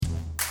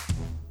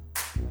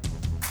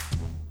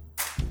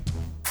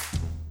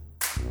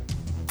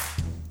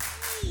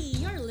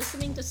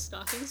to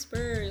Stalking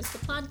Spurs, the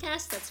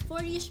podcast that's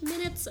 40-ish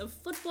minutes of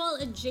football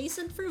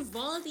adjacent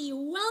frivolity.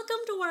 Welcome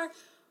to our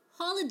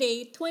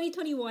holiday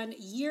 2021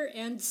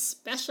 year-end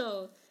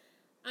special.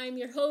 I'm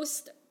your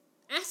host,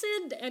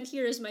 Acid, and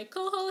here is my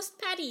co-host,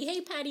 Patty.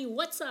 Hey, Patty,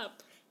 what's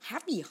up?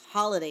 Happy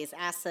holidays,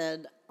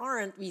 Acid.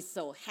 Aren't we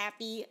so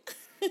happy?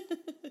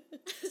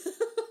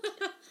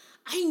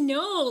 I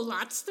know,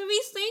 lots to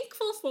be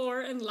thankful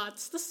for and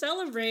lots to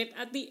celebrate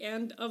at the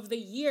end of the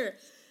year.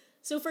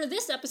 So for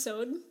this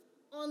episode,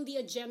 on the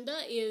agenda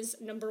is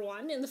number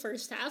one in the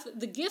first half,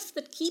 the gift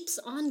that keeps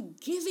on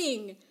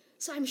giving.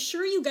 So I'm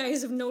sure you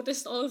guys have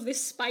noticed all of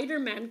this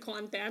Spider-Man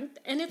content,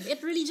 and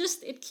it really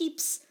just, it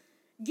keeps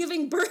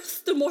giving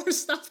birth to more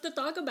stuff to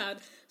talk about.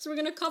 So we're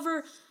going to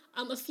cover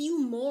a few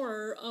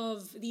more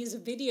of these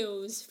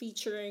videos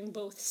featuring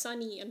both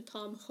Sonny and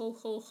Tom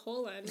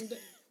Holland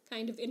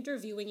kind of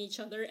interviewing each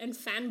other and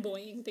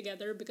fanboying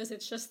together because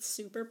it's just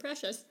super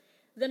precious.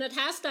 Then at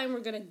halftime, we're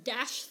going to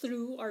dash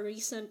through our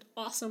recent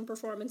awesome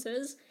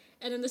performances.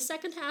 And in the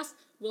second half,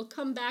 we'll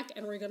come back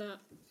and we're going to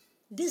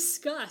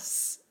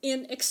discuss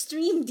in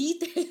extreme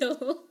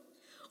detail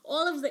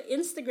all of the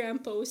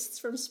Instagram posts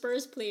from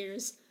Spurs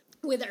players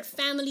with their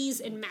families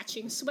in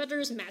matching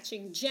sweaters,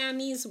 matching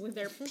jammies, with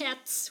their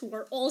pets who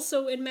are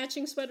also in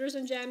matching sweaters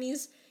and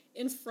jammies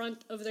in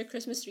front of their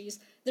Christmas trees.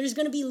 There's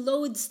going to be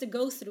loads to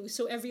go through,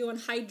 so everyone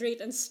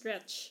hydrate and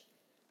stretch.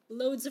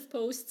 Loads of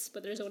posts,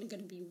 but there's only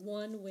going to be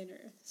one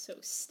winner, so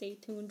stay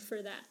tuned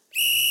for that.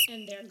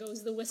 And there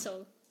goes the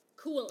whistle.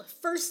 Cool.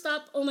 First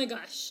up, oh my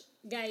gosh,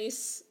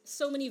 guys,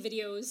 so many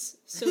videos,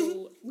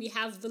 so we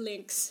have the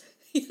links.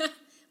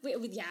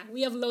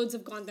 we have loads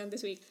of content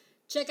this week.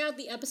 Check out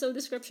the episode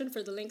description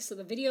for the links to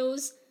the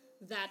videos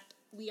that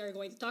we are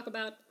going to talk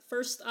about.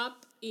 First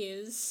up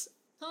is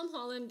Tom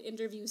Holland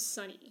interviews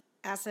Sonny.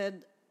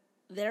 Acid,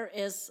 there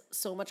is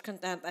so much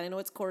content, and I know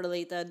it's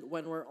correlated.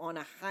 When we're on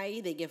a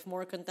high, they give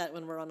more content.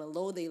 When we're on a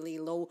low, they lay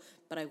low.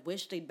 But I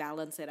wish they'd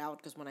balance it out,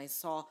 because when I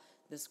saw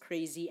this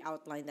crazy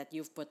outline that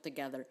you've put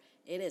together,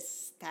 it is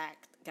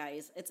stacked,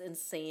 guys. It's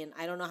insane.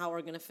 I don't know how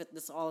we're going to fit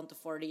this all into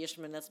 40-ish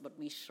minutes, but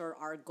we sure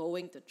are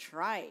going to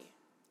try.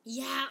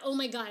 Yeah, oh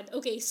my god.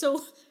 Okay,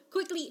 so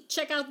quickly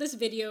check out this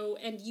video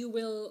and you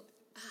will...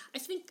 I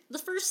think the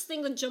first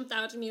thing that jumped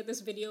out at me at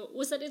this video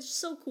was that it's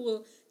so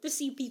cool to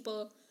see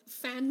people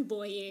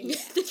fanboying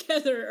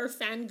together or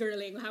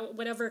fangirling,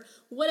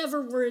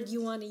 whatever word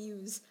you want to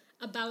use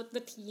about the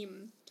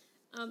team.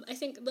 I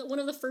think that one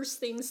of the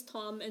first things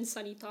Tom and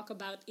Sonny talk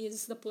about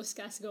is the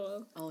Puskas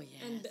goal. Oh,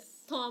 yes. And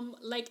Tom,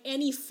 like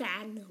any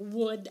fan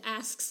would,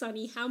 ask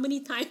Sonny, how many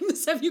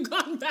times have you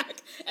gone back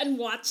and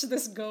watched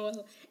this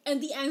goal?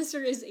 And the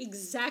answer is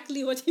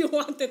exactly what you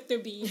want it to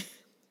be.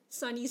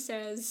 Sonny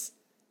says,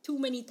 too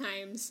many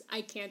times,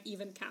 I can't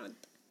even count.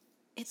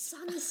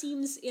 Sonny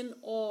seems in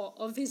awe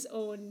of his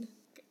own.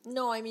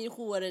 No, I mean,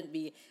 who wouldn't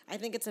be? I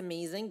think it's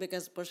amazing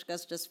because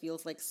Pushkas just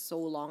feels like so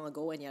long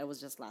ago, and yet it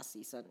was just last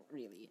season,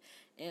 really.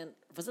 And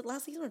was it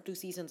last season or 2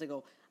 seasons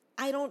ago?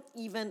 I don't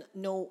even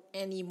know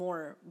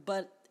anymore,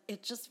 but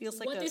it just feels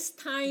like what is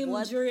time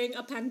during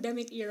a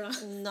pandemic era?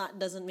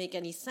 Doesn't make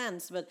any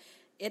sense, but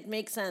it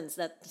makes sense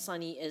that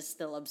Sonny is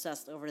still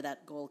obsessed over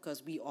that goal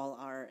because we all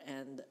are,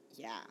 and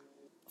yeah,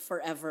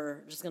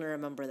 forever just gonna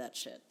remember that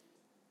shit.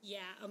 Yeah,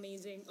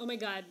 amazing. Oh my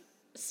god.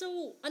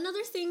 So,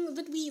 another thing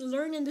that we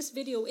learn in this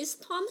video is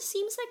Tom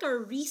seems like a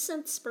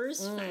recent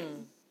Spurs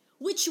fan.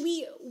 Which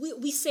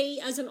we say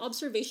as an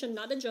observation,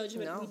 not a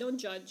judgment. No. We don't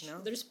judge.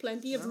 No. There's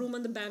plenty of room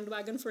on the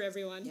bandwagon for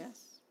everyone.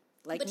 Yes.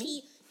 But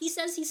me. He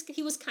says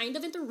he was kind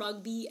of into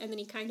rugby, and then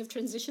he kind of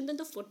transitioned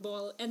into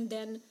football, and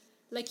then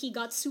like he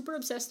got super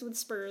obsessed with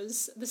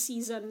Spurs the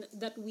season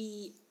that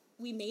we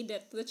made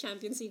it to the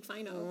Champions League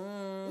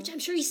final. Which I'm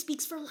sure he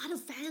speaks for a lot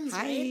of fans,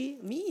 right?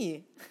 Hi,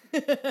 me.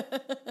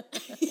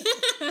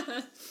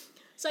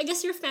 So I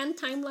guess your fan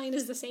timeline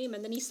is the same,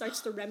 and then he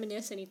starts to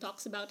reminisce, and he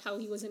talks about how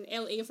he was in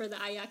LA for the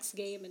Ajax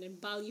game and in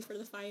Bali for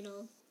the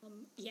final.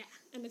 Yeah,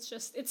 and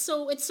it's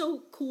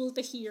so cool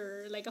to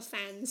hear like a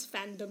fan's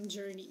fandom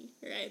journey,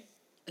 right?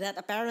 That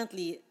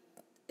apparently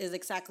is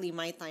exactly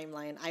my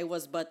timeline. I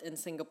was but in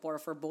Singapore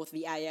for both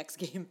the Ajax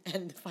game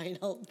and the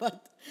final,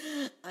 but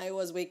I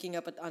was waking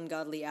up at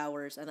ungodly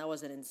hours, and that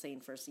was an insane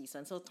first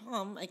season. So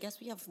Tom, I guess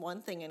we have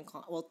one thing in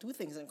two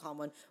things in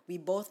common. We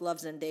both love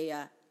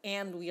Zendaya,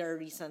 and we are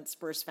recent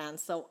Spurs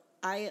fans. So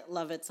I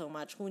love it so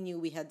much. Who knew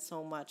we had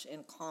so much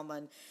in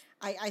common?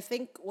 I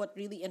think what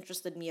really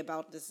interested me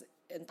about this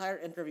entire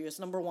interview is,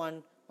 number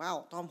one,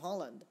 wow, Tom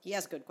Holland. He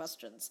has good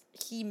questions.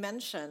 He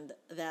mentioned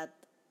that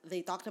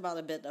they talked about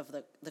a bit of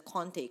the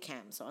Conte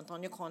cam. So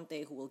Antonio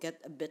Conte, who we'll get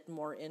a bit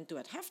more into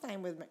at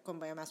halftime with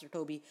Kumbaya Master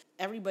Toby.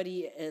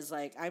 Everybody is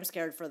like, I'm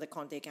scared for the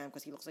Conte cam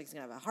because he looks like he's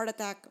going to have a heart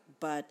attack.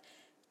 But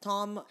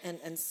Tom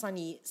and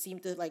Sonny seem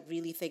to like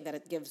really think that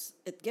it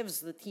gives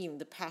the team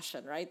the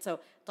passion, right?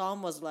 So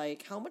Tom was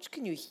like, how much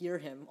can you hear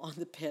him on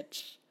the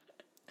pitch?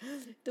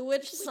 To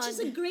which is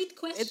a great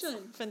question. It's a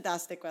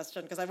fantastic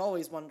question because I've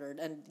always wondered.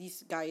 And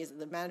these guys,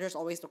 the managers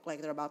always look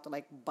like they're about to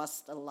like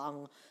bust a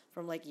lung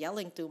from like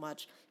yelling too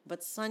much.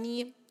 But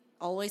Sonny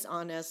always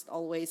honest,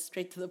 always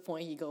straight to the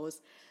point. He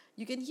goes,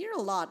 you can hear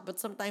a lot, but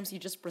sometimes you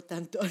just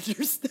pretend to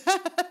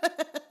understand.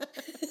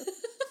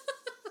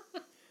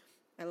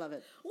 I love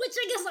it. Which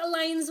I guess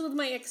aligns with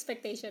my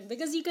expectation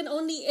because you can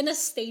only in a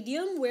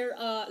stadium where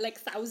like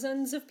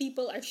thousands of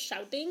people are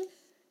shouting,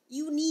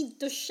 you need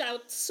to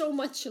shout so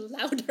much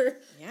louder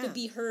to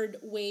be heard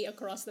way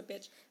across the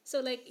pitch. So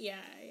like yeah.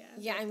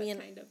 I mean,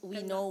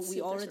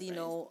 we already surprised.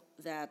 know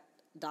that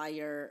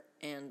Dyer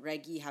and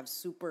Reggie have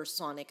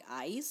supersonic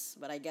eyes,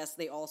 but I guess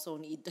they also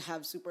need to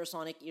have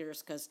supersonic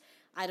ears because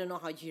I don't know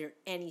how you hear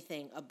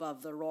anything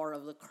above the roar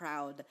of the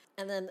crowd.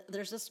 And then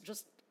there's this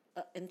just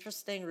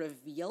interesting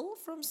reveal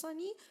from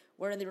Sunny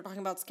where they were talking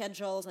about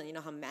schedules and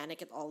how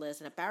manic it all is,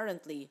 and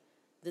apparently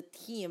the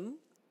team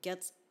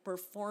gets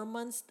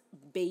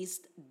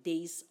performance-based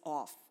days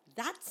off.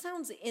 That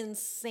sounds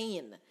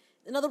insane.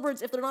 In other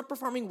words, if they're not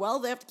performing well,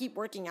 they have to keep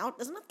working out.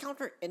 Isn't that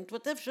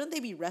counterintuitive? Shouldn't they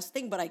be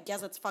resting? But I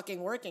guess it's fucking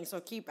working, so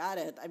keep at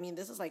it. I mean,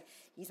 this is like,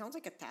 he sounds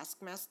like a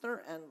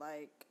taskmaster, and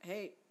like,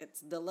 hey,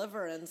 it's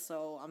deliverance,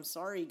 so I'm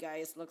sorry,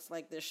 guys. Looks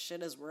like this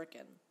shit is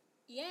working.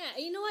 Yeah,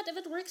 you know what? If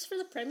it works for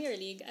the Premier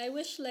League, I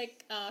wish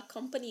like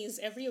companies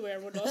everywhere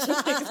would also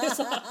take this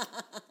up.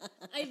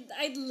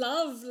 I'd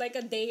love like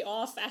a day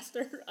off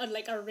after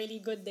like a really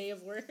good day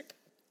of work.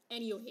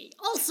 Anyway,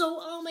 also,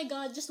 oh my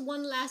god, just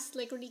one last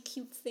like really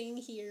cute thing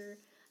here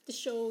to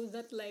show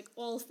that like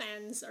all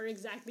fans are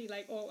exactly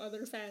like all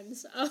other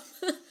fans.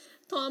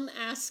 Tom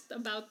asked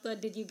about the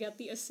 "Did you get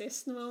the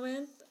assist?"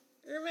 moment.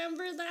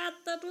 Remember that?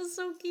 That was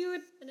so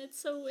cute, and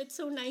it's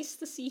so nice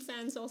to see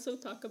fans also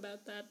talk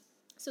about that.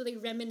 So they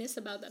reminisce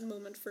about that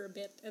moment for a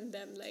bit, and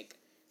then like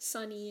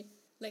Sonny,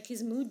 like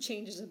his mood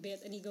changes a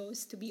bit, and he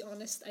goes, "To be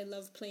honest, I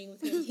love playing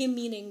with him." Him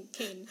meaning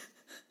Kane,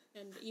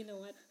 and you know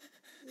what?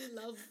 We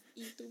love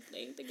you two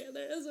playing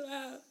together as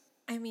well.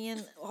 I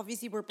mean,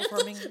 obviously we're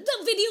performing...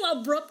 The video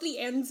abruptly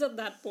ends at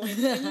that point,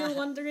 and you're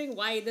wondering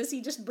why does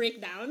he just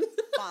break down?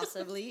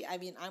 Possibly. I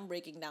mean, I'm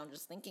breaking down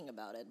just thinking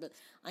about it, but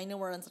I know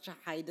we're on such a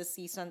high this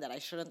season that I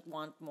shouldn't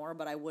want more,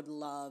 but I would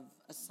love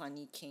a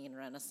Sonny Kane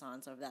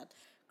renaissance of that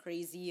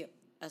crazy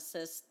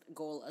assist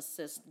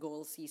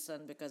goal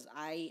season because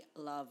I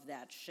love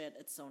that shit.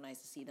 It's so nice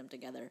to see them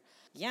together.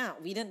 Yeah,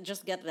 we didn't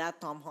just get that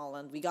Tom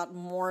Holland. We got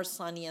more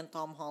Sonny and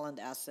Tom Holland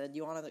acid.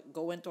 You want to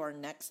go into our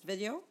next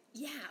video?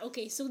 Yeah,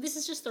 okay, so this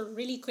is just a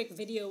really quick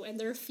video, and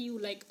there are a few,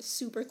 like,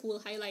 super cool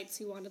highlights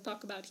we want to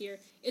talk about here.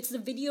 It's the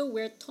video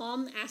where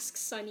Tom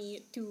asks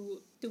Sonny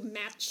to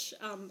match,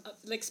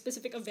 like,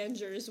 specific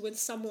Avengers with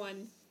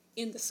someone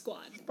in the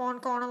squad.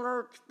 SpawnCon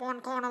alert!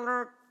 SpawnCon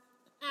alert!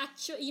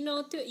 Actually,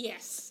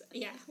 yes,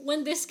 yeah.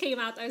 When this came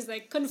out, I was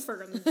like,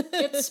 confirmed.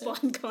 It's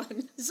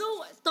SpawnCon.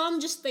 So, Tom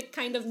just, like,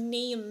 kind of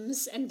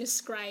names and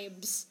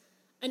describes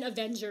an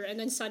Avenger, and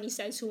then Sonny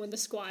says who in the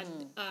squad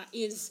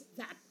is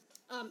that.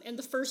 And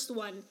the first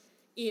one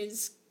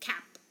is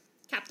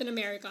Captain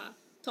America.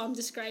 Tom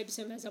describes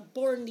him as a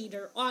born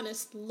leader,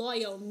 honest,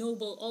 loyal,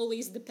 noble,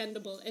 always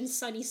dependable. And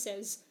Sonny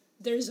says,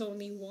 there's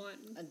only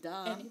one.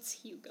 Duh. And it's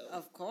Hugo.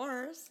 Of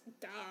course.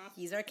 Duh.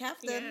 He's our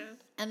captain. Yeah.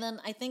 And then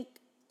I think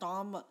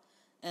Tom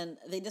and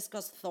they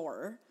discuss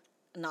Thor,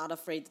 not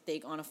afraid to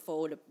take on a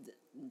foe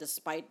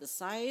despite the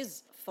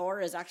size. Thor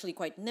is actually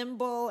quite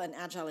nimble and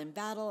agile in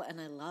battle, and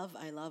I love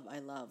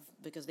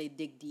because they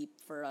dig deep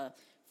for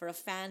a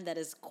fan that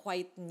is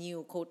quite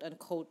new, quote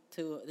unquote,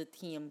 to the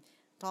team.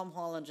 Tom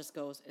Holland just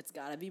goes, "It's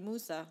gotta be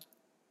Musa."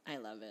 I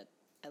love it.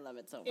 I love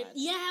it so much.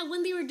 Yeah,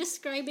 when they were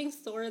describing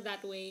Thor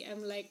that way,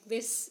 I'm like,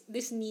 this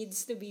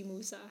needs to be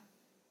Musa.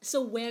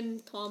 So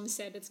when Tom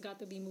said it's got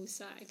to be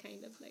Musa, I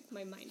kind of like,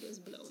 my mind was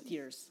blown.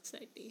 Tears.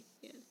 Slightly,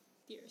 yeah.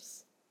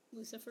 Tears.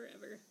 Musa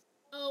forever.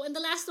 Oh, and the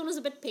last one was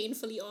a bit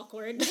painfully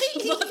awkward.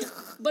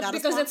 but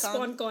because it's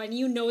SpawnCon,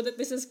 you know that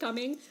this is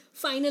coming.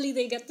 Finally,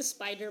 they get to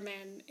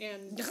Spider-Man,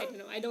 and I don't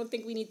know. I don't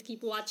think we need to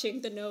keep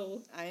watching to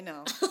know. I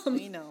know.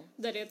 We know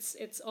that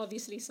it's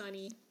obviously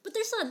Sonny. But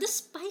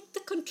despite the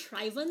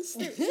contrivance,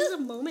 there is a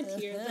moment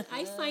here that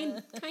I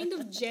find kind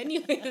of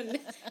genuine.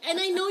 And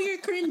I know you're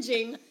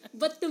cringing,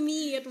 but to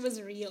me, it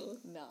was real.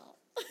 No.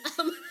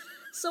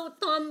 So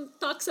Tom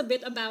talks a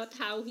bit about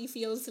how he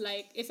feels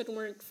like if it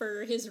weren't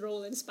for his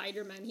role in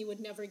Spider-Man, he would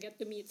never get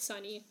to meet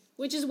Sonny,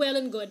 which is well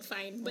and good,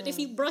 fine. But if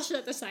you brush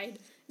that aside,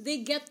 they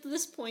get to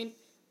this point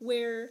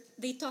where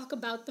they talk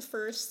about the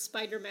first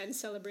Spider-Man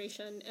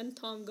celebration, and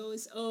Tom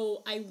goes,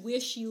 "Oh, I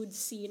wish you'd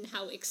seen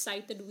how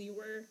excited we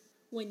were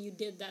when you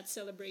did that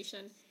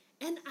celebration."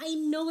 And I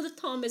know that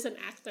Tom is an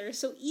actor,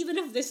 so even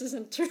if this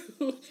isn't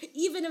true,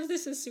 even if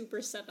this is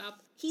super set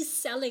up, he's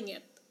selling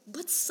it.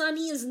 But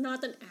Sonny is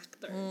not an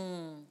actor.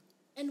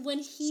 And when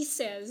he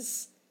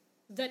says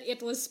that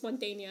it was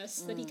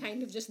spontaneous, that he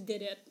kind of just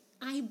did it,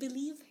 I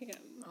believe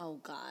him. Oh,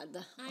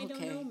 God. I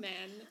don't know,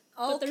 man.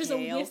 but there's a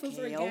whiff of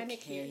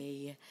organic here.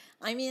 Okay.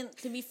 I mean,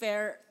 to be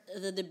fair,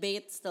 the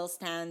debate still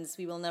stands.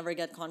 We will never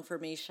get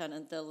confirmation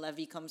until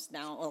Levy comes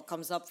down or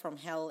comes up from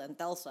hell and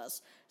tells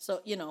us.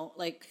 So,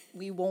 like,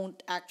 we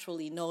won't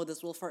actually know.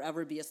 This will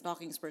forever be a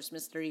Stocking Spurs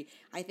mystery.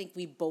 I think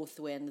we both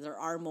win. There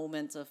are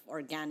moments of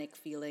organic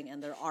feeling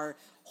and there are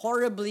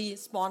horribly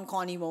Spawn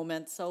Connie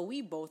moments. So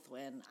we both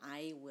win.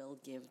 I will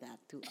give that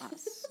to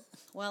us.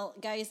 Well,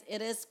 guys,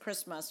 it is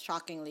Christmas.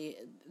 Shockingly,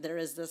 there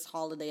is this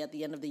holiday at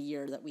the end of the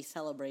year that we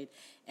celebrate.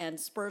 And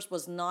Spurs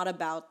was not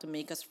about to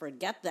make us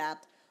forget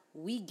that.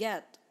 We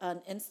get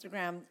an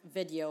Instagram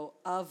video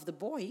of the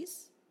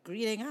boys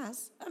greeting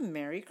us a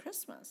Merry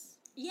Christmas.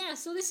 Yeah,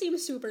 so this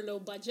seems super low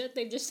budget.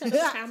 They just set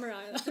up a camera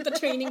at the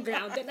training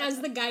ground. And as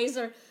the guys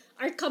are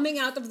coming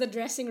out of the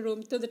dressing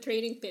room to the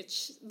training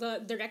pitch,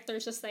 the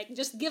director's just like,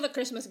 just give a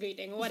Christmas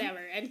greeting,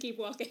 whatever, and keep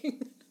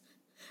walking.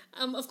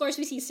 Of course,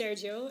 we see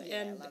Sergio,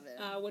 and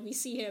when we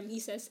see him, he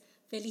says,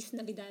 Feliz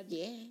Navidad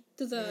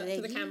to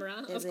the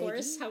camera, of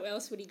course. How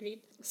else would he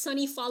greet?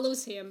 Sonny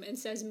follows him and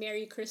says,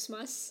 Merry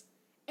Christmas.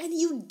 And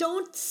you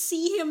don't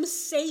see him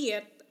say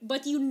it,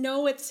 but you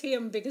know it's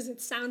him because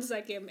it sounds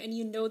like him, and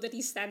you know that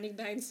he's standing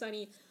behind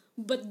Sonny.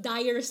 But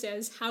Dyer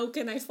says, how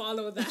can I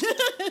follow that?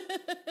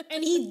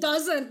 And he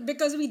doesn't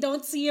because we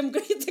don't see him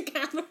greet the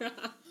camera.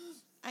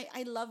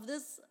 I love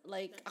this,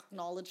 like,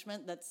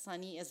 acknowledgement that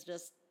Sonny is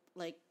just,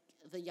 like,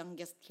 the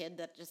youngest kid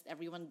that just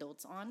everyone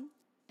dotes on.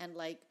 And,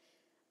 like,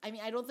 I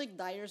mean, I don't think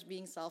Dyer's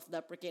being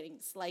self-deprecating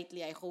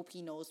slightly. I hope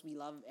he knows we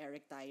love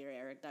Eric Dyer.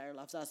 Eric Dyer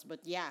loves us. But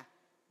yeah,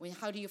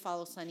 how do you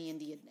follow Sonny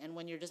indeed? And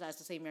when you're just asked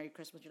to say Merry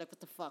Christmas, you're like, what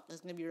the fuck?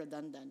 That's going to be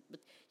redundant.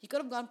 But he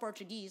could have gone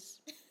Portuguese.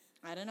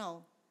 I don't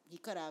know. He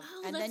could have.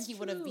 And then he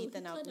would have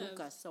beaten out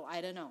Lucas. So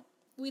I don't know.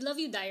 We love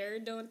you, Dyer.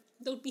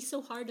 Don't be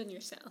so hard on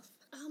yourself.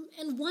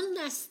 And one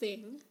last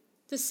thing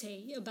to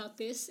say about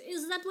this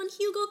is that when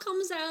Hugo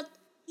comes out,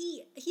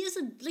 he has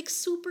a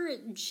super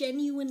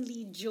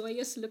genuinely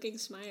joyous looking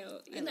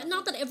smile. And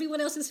not that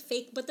everyone else is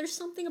fake, but there's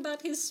something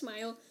about his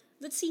smile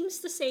that seems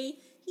to say,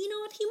 you know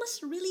what, he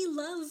must really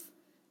love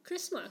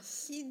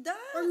Christmas. He does.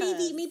 Or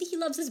maybe he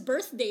loves his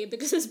birthday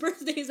because his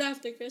birthday is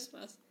after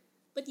Christmas.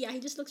 But yeah, he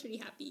just looks really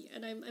happy,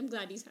 and I'm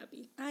glad he's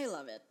happy. I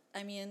love it.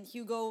 I mean,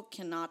 Hugo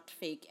cannot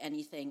fake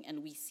anything,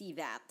 and we see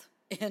that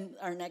in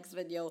our next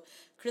video,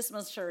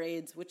 Christmas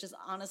charades, which is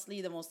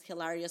honestly the most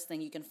hilarious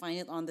thing. You can find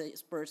it on the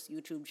Spurs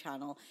YouTube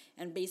channel.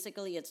 And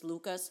basically, it's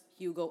Lucas,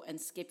 Hugo, and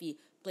Skippy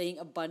playing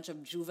a bunch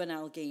of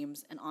juvenile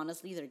games. And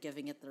honestly, they're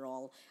giving it their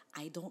all.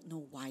 I don't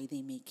know why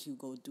they make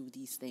Hugo do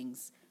these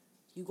things.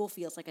 Hugo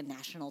feels like a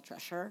national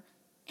treasure.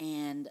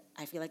 And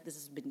I feel like this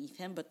is beneath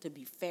him. But to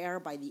be fair,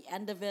 by the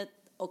end of it,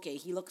 okay,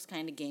 he looks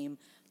kind of game.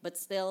 But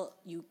still,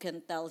 you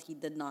can tell he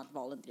did not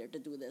volunteer to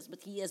do this.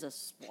 But he is a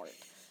sport.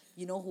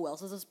 You know who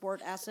else is a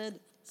sport, Acid?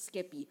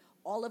 Skippy.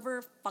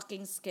 Oliver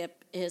fucking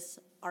Skip is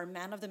our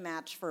man of the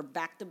match for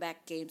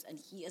back-to-back games, and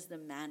he is the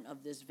man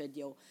of this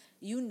video.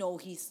 You know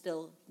he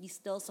still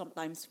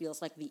sometimes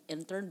feels like the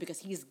intern because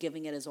he's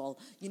giving it his all.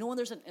 You know when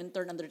there's an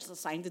intern and they're just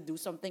assigned to do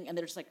something and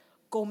they're just like,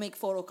 go make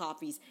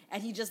photocopies.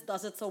 And he just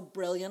does it so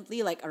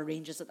brilliantly, like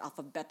arranges it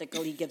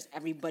alphabetically, gives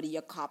everybody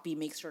a copy,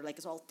 makes sure like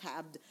it's all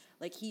tabbed.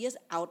 Like he is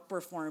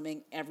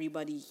outperforming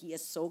everybody. He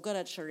is so good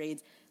at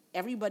charades.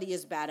 Everybody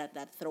is bad at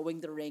that, throwing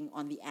the ring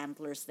on the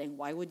antlers thing.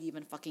 Why would you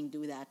even fucking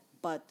do that?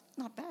 But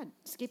not bad.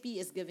 Skippy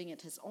is giving it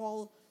his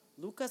all.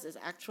 Lucas is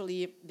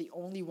actually the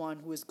only one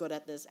who is good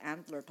at this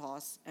antler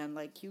toss. And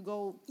like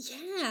Hugo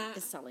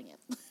is selling it.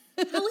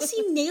 How is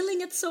he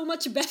nailing it so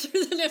much better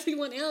than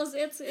everyone else?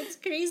 It's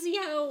crazy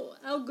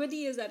how good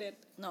he is at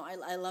it. No,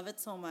 I love it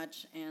so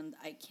much. And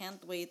I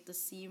can't wait to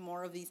see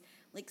more of these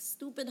like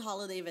stupid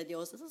holiday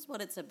videos. This is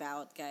what it's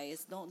about,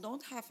 guys.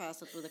 Don't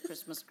half-ass it with the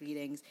Christmas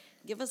greetings.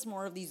 Give us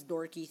more of these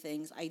dorky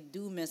things. I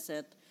do miss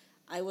it.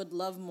 I would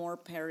love more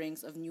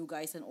pairings of new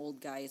guys and old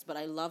guys, but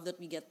I love that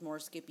we get more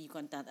Skippy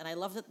content, and I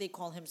love that they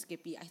call him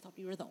Skippy. I thought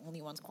we were the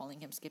only ones calling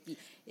him Skippy.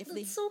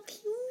 That's so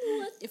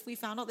cute. If we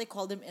found out they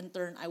called him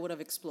intern, I would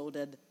have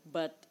exploded.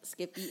 But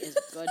Skippy is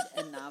good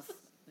enough.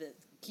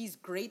 He's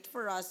great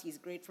for us. He's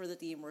great for the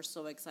team. We're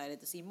so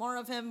excited to see more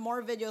of him,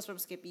 more videos from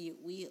Skippy.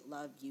 We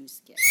love you,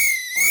 Skip.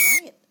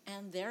 All right,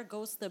 and there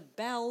goes the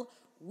bell.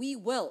 We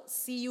will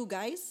see you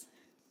guys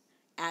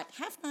at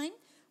halftime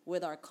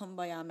with our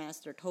Kumbaya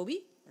Master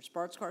Toby, our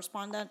sports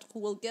correspondent, who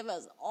will give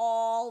us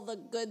all the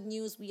good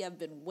news we have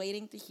been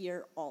waiting to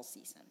hear all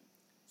season.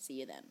 See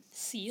you then.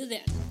 See you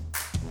then.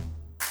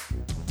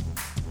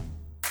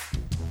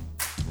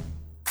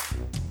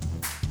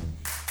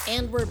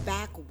 And we're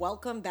back.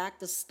 Welcome back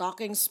to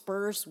Stocking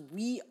Spurs.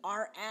 We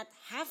are at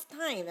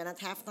halftime. And at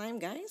halftime,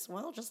 guys,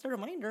 well, just a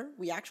reminder,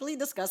 we actually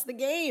discussed the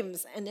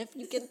games. And if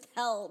you can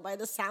tell by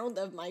the sound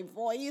of my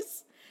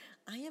voice,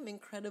 I am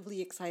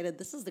incredibly excited.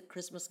 This is the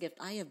Christmas gift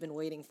I have been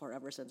waiting for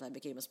ever since I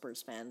became a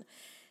Spurs fan.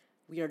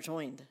 We are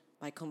joined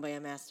by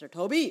Kumbaya Master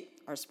Toby,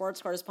 our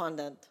sports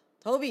correspondent.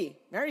 Toby,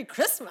 Merry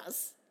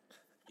Christmas!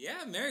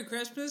 Yeah, Merry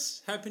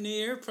Christmas, Happy New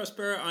Year,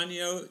 Prospero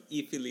Año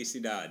y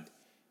Felicidad.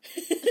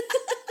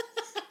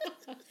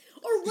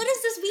 Or what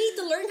is this? We need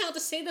to learn how to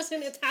say this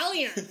in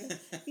Italian.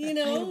 You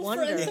know, for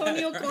wonder.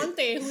 Antonio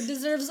Conte, who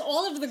deserves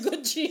all of the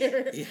good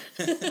cheer.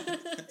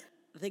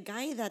 The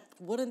guy that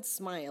wouldn't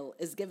smile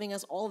is giving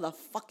us all the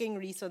fucking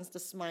reasons to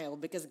smile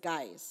because,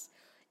 guys,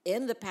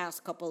 in the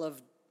past couple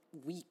of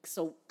weeks,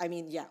 so, I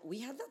mean, yeah, we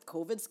had that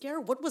COVID scare.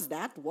 What was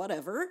that?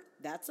 Whatever.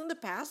 That's in the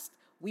past.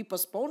 We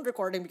postponed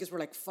recording because we're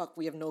like, fuck,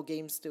 we have no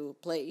games to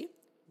play.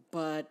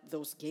 But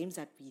those games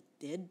that we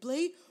did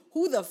play,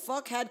 who the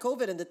fuck had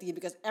COVID in the team?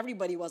 Because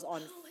everybody was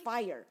on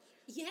fire.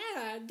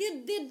 Yeah,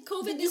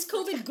 is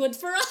COVID good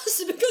for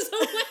us? Because,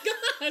 oh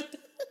my God.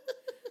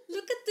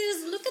 Look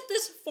at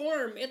this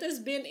form. It has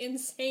been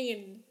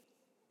insane.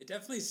 It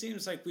definitely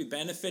seems like we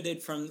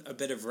benefited from a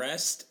bit of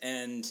rest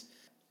and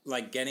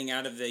like getting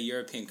out of the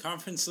European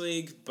Conference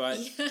League, but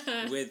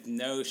with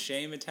no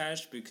shame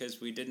attached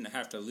because we didn't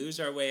have to lose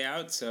our way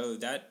out, so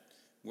that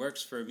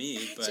works for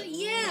me. But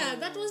yeah,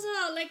 that was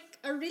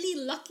a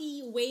really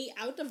lucky way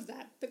out of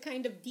that, to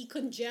kind of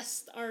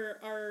decongest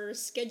our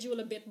schedule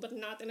a bit, but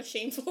not in a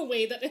shameful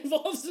way that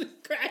involves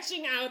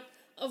crashing out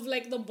of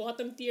like the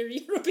bottom tier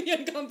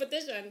European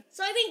competition.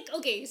 So I think,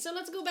 okay, so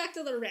let's go back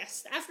to the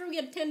rest. After we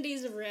had 10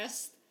 days of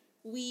rest,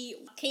 we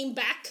came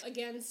back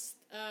against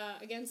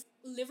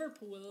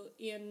Liverpool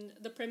in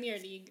the Premier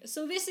League.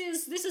 So this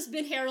has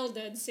been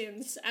heralded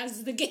since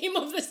as the game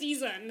of the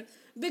season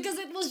because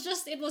it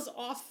was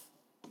off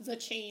the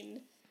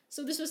chain.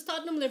 So this was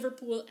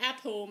Tottenham-Liverpool at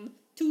home,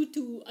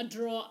 2-2, a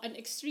draw, an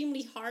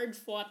extremely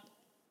hard-fought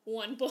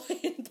 1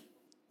 point.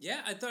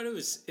 yeah, I thought it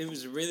was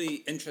a really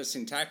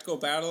interesting tactical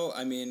battle.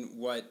 I mean,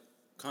 what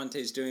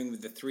Conte's doing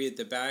with the 3 at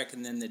the back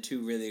and then the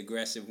 2 really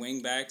aggressive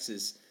wing backs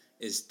is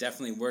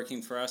definitely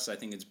working for us. I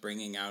think it's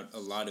bringing out a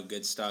lot of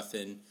good stuff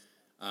in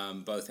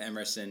both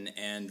Emerson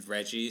and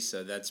Reggie,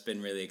 so that's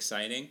been really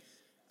exciting.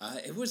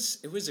 It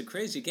was a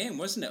crazy game,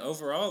 wasn't it?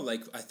 Overall,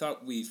 like I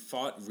thought we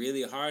fought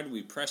really hard,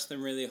 we pressed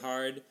them really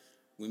hard,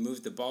 we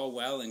moved the ball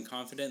well and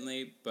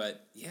confidently,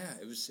 but yeah,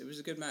 it was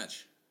a good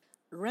match.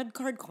 Red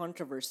card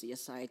controversy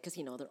aside, because,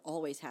 you know, there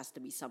always has to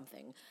be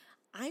something.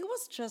 I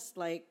was just,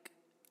 like,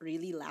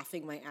 really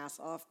laughing my ass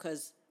off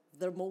because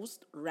the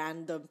most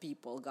random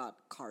people got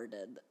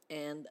carded,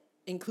 and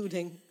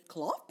including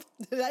Klopp.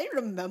 Did I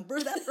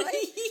remember that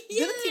right?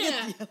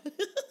 Yeah.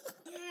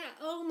 Yeah,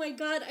 oh my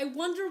God, I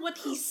wonder what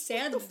he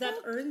said that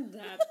earned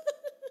that.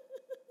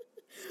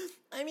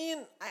 I mean,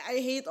 I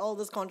hate all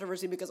this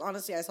controversy because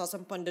honestly, I saw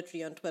some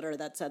punditry on Twitter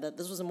that said that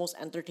this was the most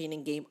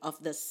entertaining game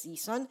of the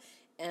season.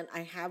 And I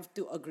have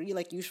to agree,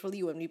 like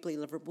usually when we play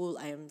Liverpool,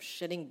 I am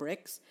shitting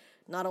bricks.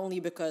 Not only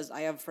because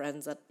I have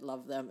friends that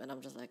love them and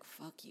I'm just like,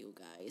 fuck you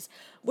guys.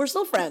 We're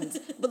still friends.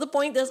 But the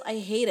point is, I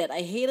hate it.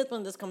 I hate it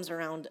when this comes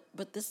around.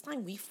 But this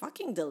time we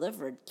fucking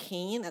delivered.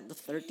 Kane at the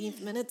 13th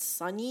minute,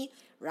 Sonny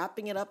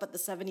wrapping it up at the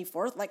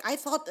 74th. Like, I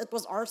thought it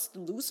was ours to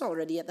lose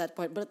already at that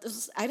point. But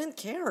I didn't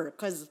care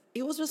because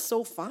it was just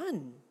so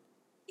fun.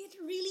 It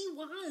really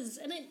was.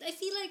 And I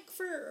feel like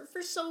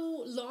for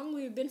so long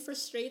we've been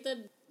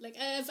frustrated. Like,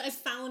 I've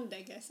found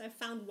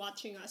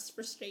watching us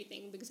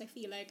frustrating because I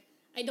feel like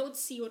I don't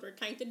see what we're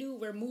trying to do.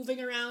 We're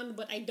moving around,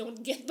 but I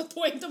don't get the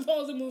point of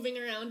all the moving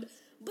around.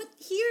 But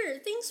here,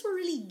 things were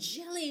really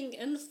gelling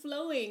and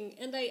flowing,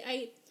 and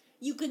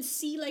you could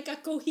see like a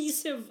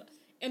cohesive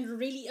and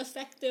really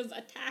effective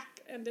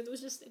attack, and it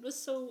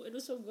was so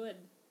good.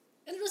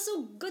 And it was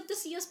so good to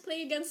see us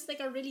play against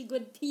like a really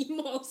good team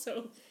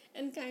also,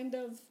 and kind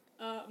of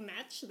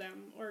match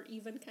them, or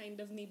even kind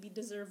of maybe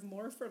deserve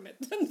more from it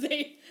than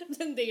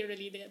they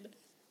really did.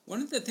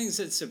 One of the things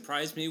that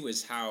surprised me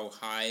was how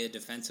high a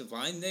defensive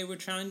line they were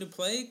trying to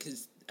play,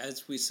 because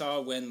as we saw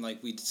when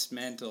like we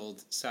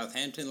dismantled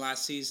Southampton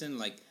last season,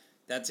 like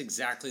that's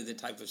exactly the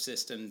type of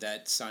system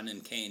that Son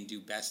and Kane do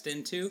best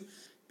into,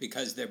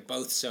 because they're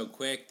both so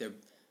quick. They're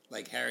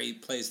like Harry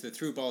plays the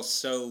through ball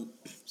so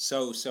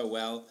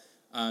well.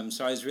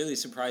 So I was really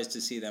surprised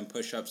to see them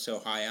push up so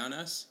high on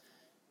us.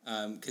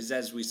 Because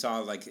as we saw,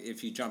 like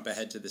if you jump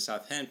ahead to the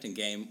Southampton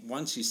game,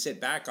 once you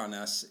sit back on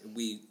us,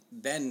 we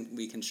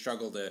can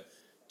struggle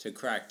to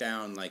crack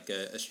down like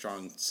a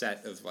strong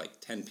set of like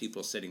 10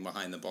 people sitting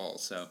behind the ball.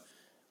 So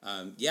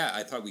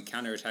I thought we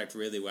counterattacked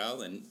really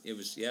well, and it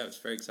was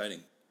very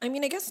exciting. I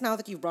mean, I guess now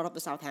that you've brought up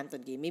the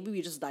Southampton game, maybe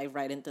we just dive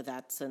right into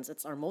that since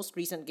it's our most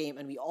recent game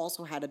and we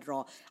also had a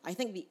draw. I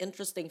think the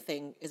interesting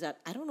thing is that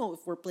I don't know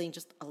if we're playing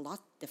just a lot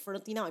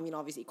differently now. I mean,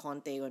 obviously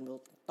Conte, and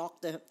we'll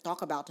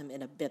talk about him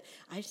in a bit.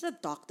 I just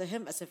said talk to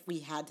him as if we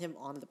had him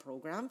on the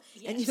program.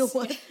 Yes. And you know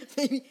what?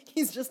 Maybe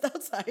he's just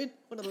outside.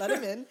 I'm going to let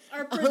him in.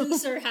 Our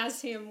producer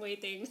has him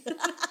waiting.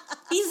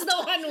 He's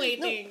the one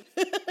waiting.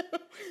 No.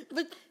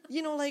 But,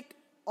 you know, like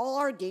all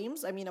our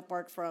games, I mean,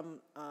 apart from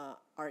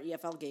our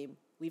EFL game,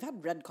 we've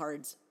had red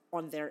cards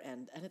on their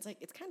end, and it's like,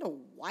 it's kind of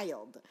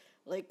wild.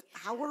 Like,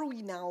 how are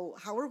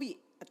we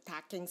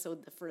attacking so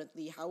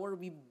differently? How are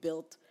we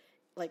built,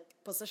 like,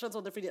 positioned so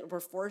differently that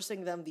we're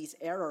forcing them these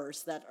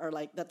errors that are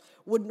like, that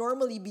would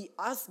normally be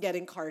us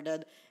getting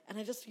carded? And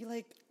I just feel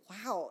like,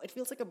 wow, it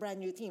feels like a brand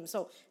new team.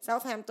 So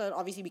Southampton,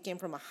 obviously we came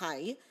from a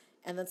high,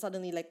 And then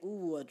suddenly, like,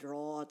 ooh, a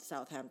draw at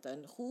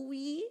Southampton, who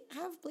we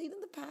have played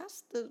in the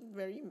past,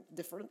 very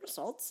different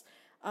results.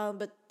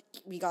 But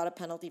we got a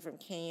penalty from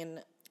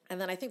Kane. And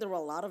then I think there were a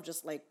lot of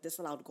just, like,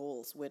 disallowed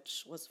goals,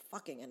 which was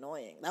fucking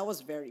annoying. That was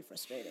very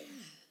frustrating.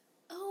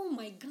 Oh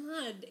my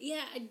god.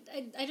 Yeah,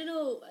 I don't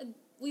know.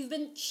 We've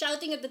been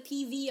shouting at the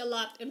TV a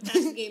lot in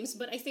past games,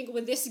 but I think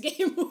with this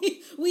game,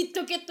 we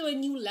took it to a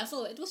new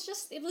level. It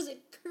was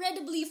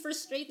incredibly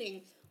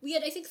frustrating. We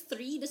had, I think,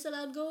 3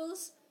 disallowed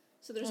goals.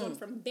 So there's one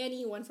from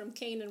Benny, one from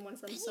Kane, and one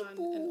from Son, and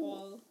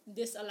all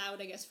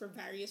disallowed, I guess, for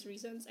various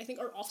reasons. I think,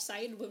 or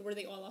offside. Were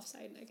they all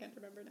offside? I can't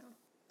remember now.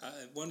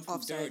 One from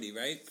Offside. Doherty,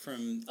 right?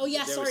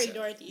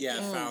 Doherty.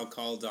 Yeah, foul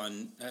called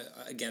on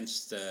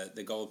against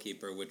the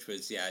goalkeeper, which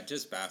was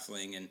just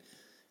baffling. And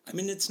I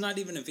mean, it's not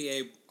even a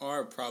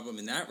VAR problem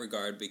in that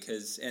regard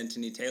because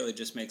Anthony Taylor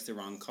just makes the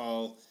wrong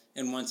call,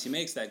 and once he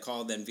makes that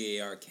call, then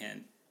VAR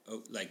can't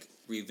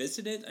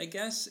revisit it, I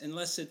guess,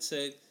 unless it's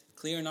a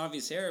clear and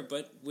obvious error.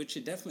 But which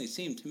it definitely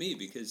seemed to me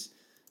because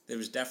there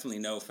was definitely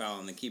no foul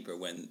on the keeper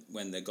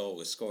when the goal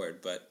was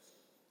scored, but.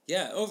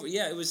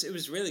 It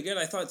was really good.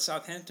 I thought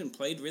Southampton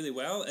played really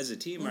well as a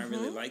team. I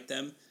really liked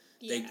them.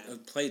 Yeah. They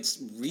played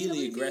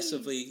really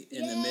aggressively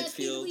in the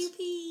midfield.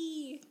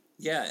 KWP.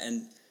 Yeah,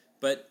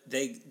 but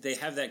they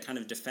have that kind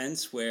of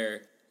defense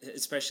where,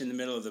 especially in the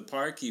middle of the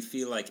park, you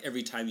feel like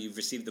every time you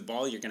receive the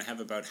ball, you're going to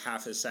have about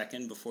half a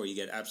second before you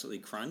get absolutely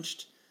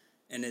crunched.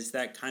 And it's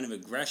that kind of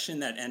aggression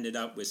that ended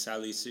up with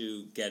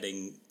Salisu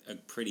getting a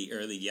pretty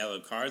early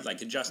yellow card,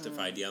 like a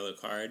justified yellow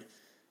card.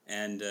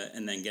 And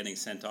then getting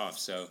sent off.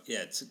 So,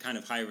 it's a kind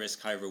of high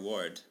risk, high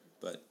reward.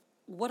 But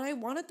What I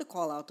wanted to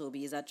call out,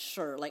 Toby, is that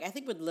sure, like, I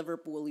think with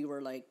Liverpool, we were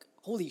like,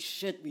 holy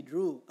shit, we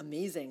drew.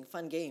 Amazing,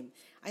 fun game.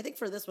 I think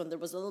for this one, there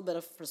was a little bit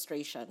of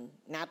frustration,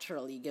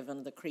 naturally,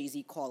 given the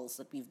crazy calls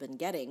that we've been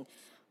getting.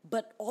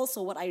 But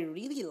also, what I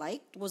really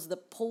liked was the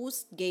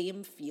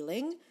post-game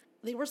feeling.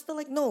 They were still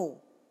like,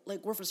 no,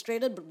 like, we're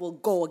frustrated, but we'll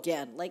go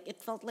again. Like,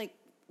 it felt like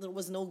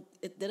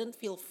it didn't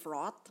feel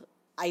fraught.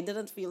 I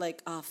didn't feel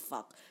like,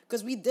 fuck.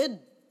 Because we did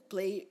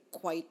play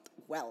quite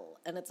well.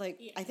 And it's like,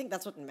 I think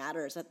that's what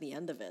matters at the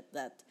end of it.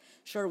 That,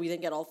 sure, we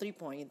didn't get all 3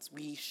 points.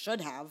 We should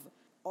have.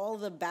 All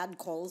the bad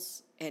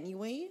calls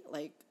anyway,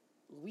 like,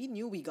 we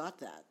knew we got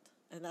that.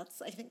 And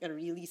that's, I think, a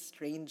really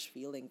strange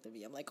feeling to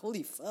me. I'm like,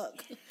 holy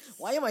fuck.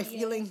 Why am I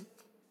feeling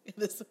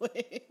this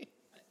way?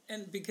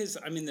 And because,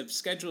 I mean, the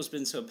schedule's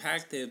been so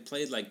packed. They had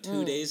played like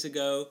 2 days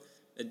ago.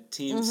 A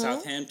team,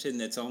 Southampton,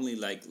 that's only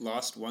like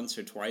lost once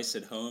or twice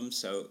at home,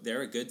 so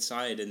they're a good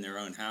side in their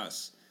own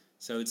house.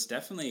 So it's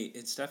definitely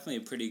a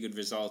pretty good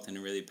result in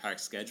a really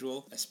packed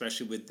schedule,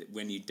 especially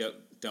when you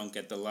don't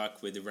get the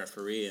luck with the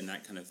referee and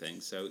that kind of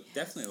thing. So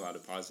definitely a lot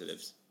of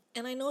positives.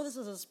 And I know this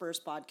is a Spurs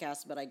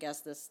podcast, but I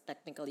guess this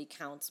technically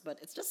counts. But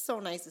it's just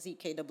so nice to see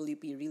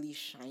KWP really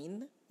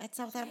shine at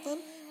Southampton.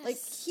 Yes. Like,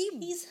 he's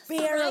He's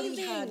barely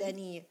thriving. had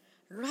any,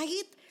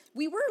 right?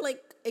 We were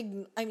like,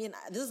 I mean,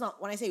 this is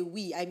not, when I say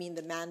we, I mean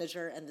the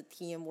manager and the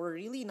team were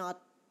really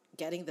not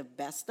getting the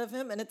best of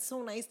him. And it's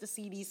so nice to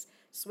see these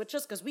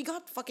switches because we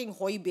got fucking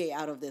Højbjerg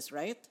out of this,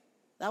 right?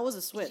 That was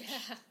a switch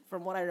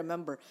from what I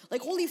remember.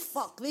 Like, holy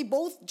fuck, they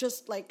both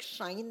just like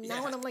shine now.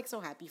 Yeah. And I'm like so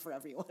happy for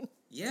everyone.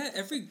 Yeah,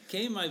 every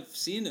game I've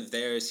seen of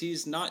theirs,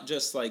 he's not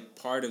just like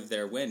part of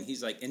their win.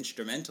 He's like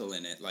instrumental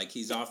in it. Like,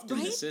 he's often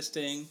Right?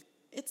 assisting.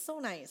 It's so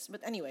nice. But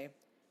anyway,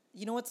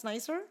 you know what's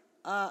nicer?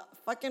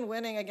 Fucking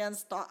winning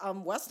against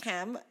West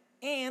Ham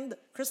and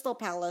Crystal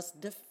Palace.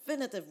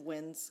 Definitive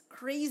wins.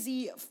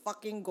 Crazy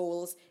fucking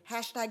goals.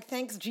 Hashtag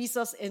thanks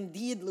Jesus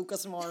indeed,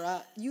 Lucas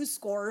Moura. You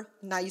score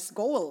nice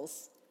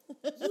goals.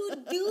 You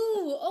do.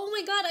 Oh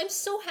my god, I'm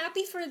so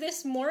happy for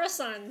this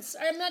Morrisons.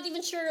 I'm not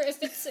even sure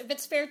if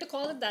it's fair to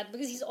call it that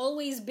because he's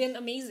always been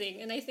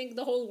amazing, and I think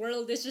the whole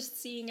world is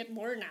just seeing it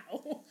more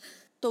now.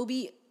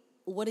 Toby,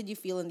 what did you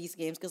feel in these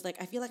games? Because,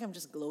 like, I feel like I'm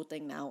just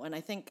gloating now, and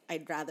I think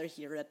I'd rather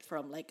hear it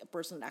from, like, a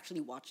person that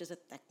actually watches it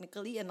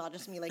technically and not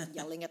just me, like,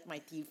 yelling at my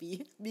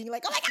TV, being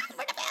like, oh my God,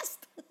 we're the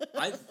best!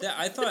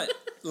 I thought,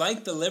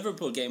 like, the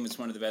Liverpool game was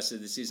one of the best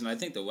of the season. I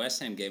think the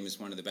West Ham game was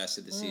one of the best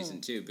of the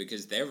season, too,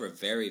 because they were a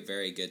very,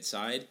 very good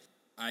side.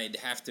 I'd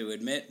have to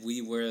admit,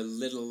 we were a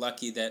little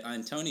lucky that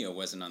Antonio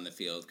wasn't on the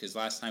field, because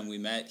last time we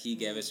met, he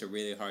gave us a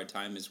really hard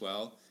time as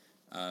well.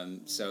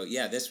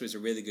 This was a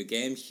really good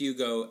game.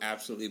 Hugo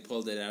absolutely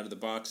pulled it out of the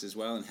box as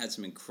well and had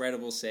some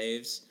incredible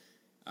saves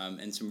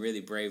and some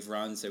really brave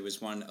runs. There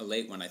was a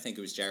late one. I think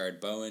it was Jared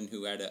Bowen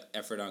who had an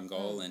effort on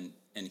goal, and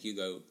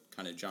Hugo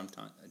kind of jumped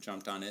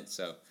on it.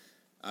 So,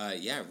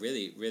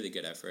 really, really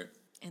good effort.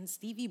 And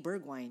Stevie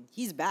Bergwijn,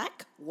 he's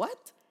back?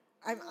 What?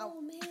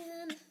 Oh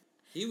man.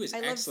 He was I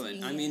love excellent.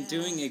 seeing I mean, it.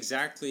 doing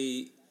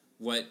exactly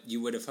what you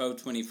would have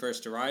hoped when he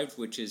first arrived,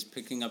 which is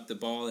picking up the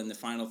ball in the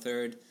final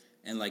third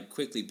and like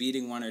quickly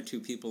beating one or two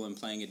people and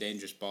playing a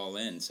dangerous ball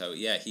in. So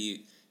yeah,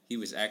 he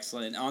was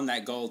excellent. On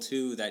that goal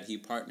too, that he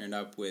partnered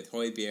up with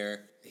Højbjerg,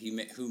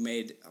 who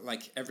made,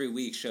 like, every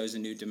week shows a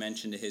new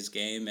dimension to his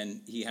game,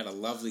 and he had a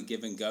lovely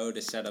give and go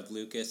to set up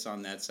Lucas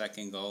on that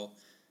second goal.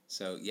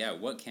 So yeah,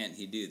 what can't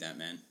he do, that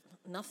man?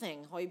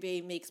 nothing.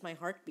 Højbjerg makes my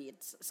heart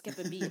beat, skip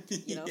a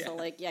beat, you know? So,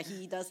 like, yeah,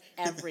 he does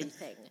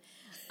everything.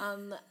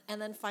 And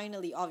then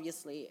finally,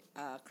 obviously,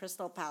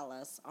 Crystal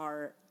Palace,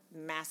 our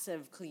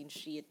massive clean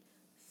sheet,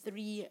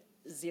 3-0.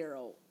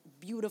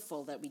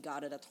 Beautiful that we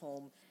got it at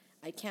home.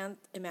 I can't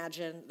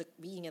imagine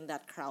being in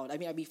that crowd. I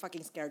mean, I'd be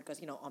fucking scared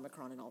because,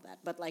 Omicron and all that.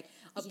 But, like,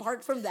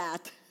 apart from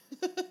that,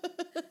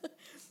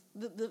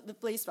 the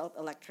place felt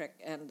electric.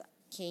 And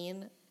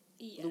Kane,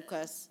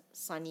 Lucas,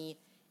 Sonny,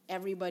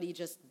 everybody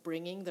just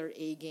bringing their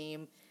A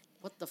game.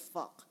 What the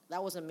fuck?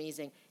 That was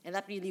amazing. And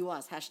that really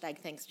was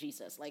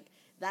 #ThanksJesus. Like,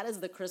 that is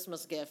the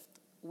Christmas gift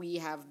we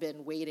have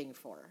been waiting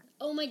for.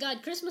 Oh my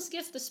God, Christmas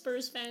gift to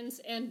Spurs fans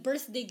and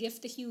birthday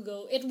gift to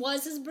Hugo. It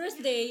was his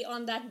birthday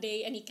on that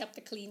day and he kept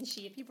a clean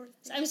sheet. Happy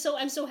birthday.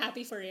 I'm so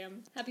happy for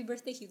him. Happy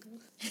birthday, Hugo.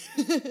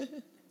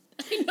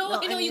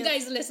 I know you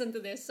guys listen to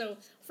this, so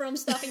from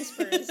Stalking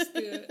Spurs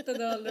to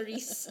the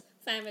Lloris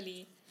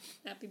family,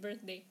 happy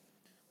birthday.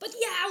 But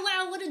yeah,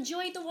 wow, what a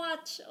joy to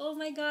watch. Oh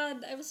my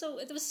God, it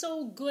was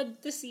so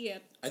good to see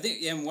it. I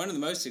think one of the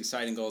most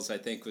exciting goals I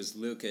think was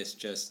Lucas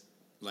just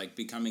like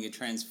becoming a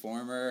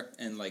transformer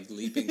and like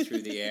leaping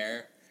through the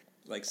air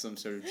like some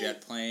sort of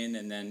jet plane,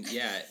 and then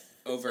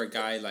over a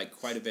guy like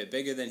quite a bit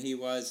bigger than he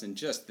was, and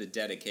just the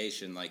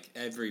dedication. Like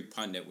every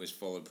pundit was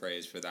full of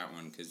praise for that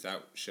one because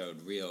that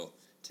showed real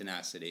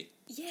tenacity.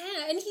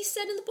 Yeah, and he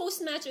said in the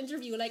post-match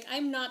interview, like,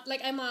 I'm not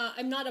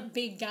a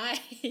big guy.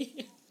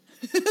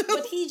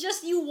 But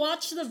you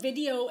watch the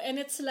video and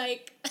it's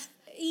like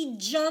he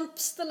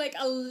jumps to like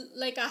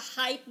a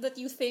height that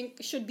you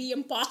think should be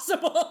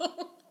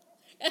impossible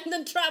and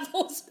then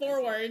travels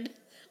forward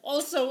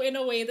also in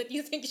a way that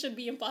you think should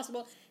be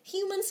impossible.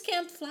 Humans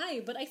can't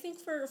fly, but I think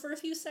for a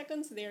few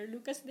seconds there,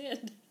 Lucas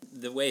did.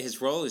 The way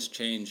his role has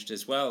changed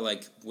as well,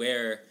 like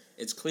where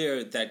it's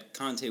clear that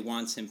Conte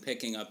wants him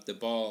picking up the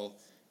ball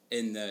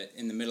in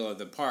the middle of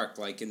the park,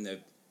 like in the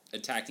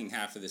attacking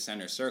half of the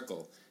center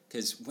circle.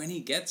 Because when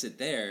he gets it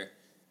there,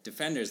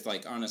 defenders,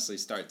 like, honestly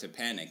start to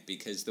panic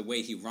because the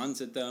way he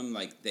runs at them,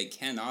 like, they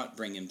cannot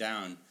bring him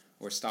down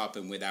or stop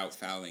him without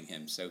fouling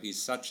him. So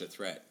he's such a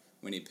threat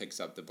when he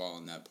picks up the ball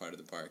in that part of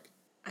the park.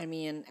 I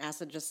mean,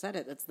 Acid just said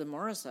it, it's the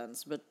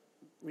Morrisons. But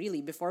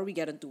really, before we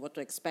get into what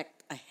to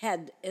expect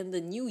ahead in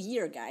the new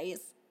year, guys,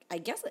 I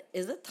guess,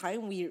 is it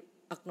time we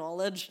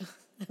acknowledge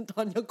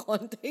Antonio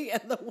Conte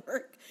and the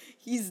work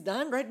he's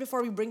done right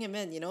before we bring him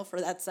in,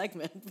 for that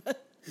segment?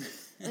 But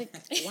like,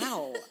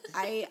 wow,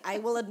 I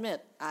will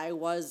admit, I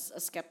was a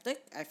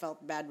skeptic. I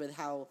felt bad with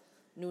how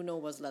Nuno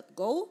was let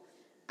go.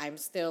 I'm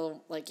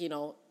still,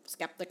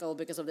 skeptical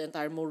because of the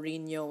entire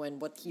Mourinho and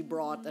what he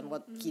brought and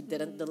what he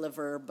didn't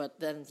deliver. But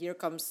then here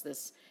comes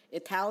this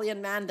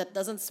Italian man that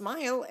doesn't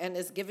smile and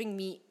is giving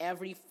me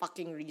every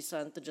fucking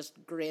reason to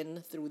just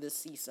grin through this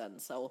season.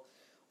 So,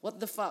 what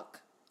the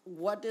fuck?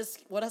 What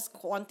has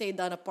Conte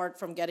done apart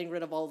from getting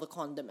rid of all the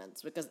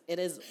condiments? Because it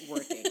is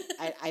working.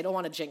 I don't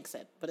want to jinx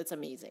it, but it's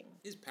amazing.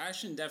 His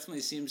passion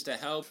definitely seems to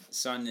help.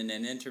 Son, in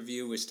an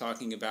interview, was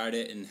talking about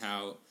it and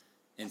how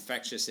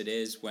infectious it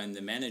is when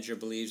the manager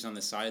believes on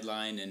the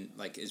sideline and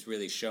like is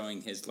really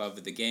showing his love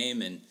of the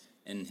game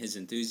and his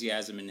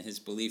enthusiasm and his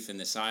belief in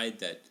the side,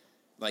 that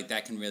like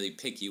that can really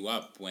pick you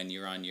up when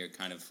you're on your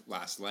kind of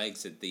last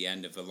legs at the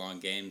end of a long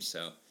game.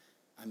 So,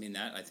 I mean,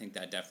 I think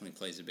that definitely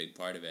plays a big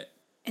part of it.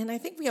 And I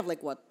think we have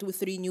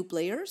 2-3 new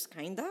players,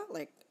 kinda.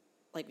 Like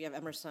we have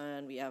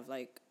Emerson, we have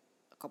a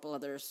couple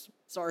others.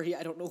 Sorry,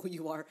 I don't know who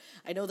you are.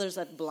 I know there's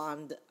that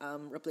blonde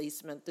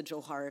replacement to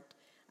Joe Hart.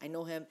 I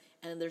know him.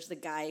 And then there's the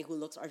guy who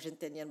looks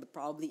Argentinian but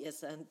probably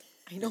isn't.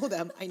 I know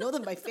them. I know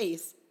them by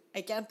face.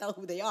 I can't tell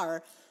who they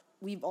are.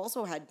 We've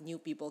also had new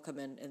people come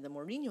in the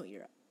Mourinho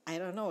era. I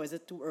don't know. Is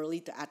it too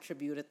early to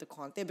attribute it to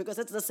Conte? Because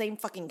it's the same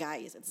fucking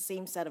guys. It's the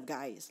same set of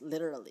guys,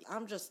 literally.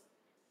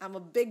 I'm a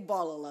big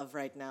ball of love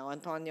right now.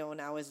 Antonio,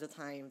 now is the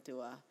time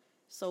to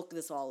soak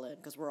this all in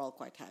because we're all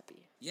quite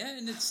happy. Yeah,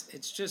 and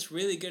it's just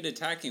really good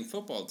attacking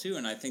football too,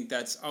 and I think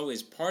that's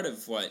always part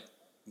of what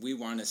we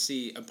want to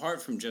see,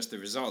 apart from just the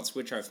results,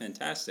 which are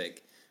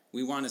fantastic.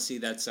 We want to see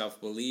that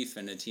self-belief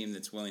and a team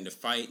that's willing to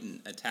fight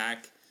and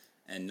attack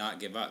and not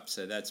give up.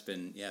 So that's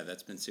been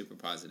super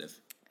positive.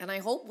 And I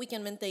hope we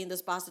can maintain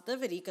this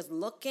positivity because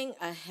looking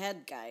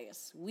ahead,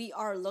 guys, we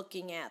are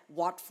looking at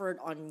Watford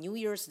on New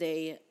Year's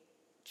Day,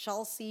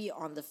 Chelsea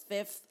on the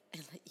 5th,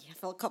 and the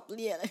EFL Cup.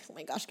 Oh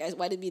my gosh, guys,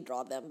 why did we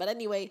draw them? But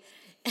anyway,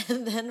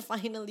 and then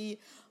finally,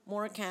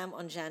 Morecambe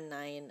on Jan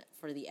 9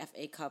 for the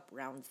FA Cup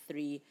round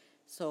 3.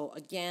 So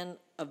again,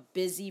 a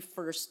busy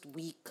first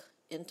week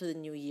into the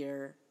new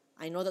year.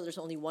 I know that there's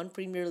only one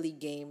Premier League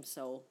game,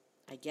 so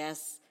I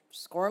guess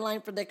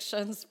scoreline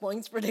predictions,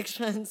 points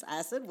predictions,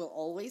 Acid will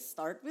always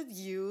start with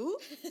you.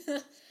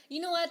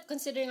 You know what?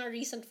 Considering our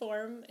recent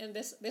form and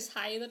this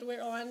high that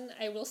we're on,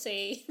 I will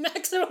say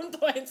maximum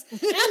points.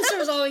 Answer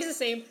is always the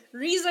same.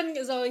 Reason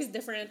is always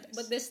different.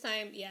 But this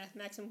time,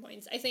 maximum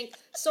points. I think,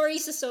 sorry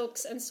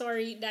Sissokes and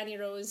sorry Danny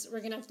Rose, we're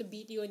going to have to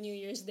beat you on New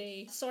Year's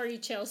Day. Sorry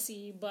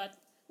Chelsea, but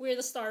We're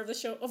the star of the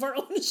show, of our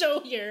own show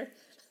here.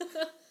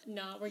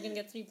 No, we're gonna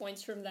get 3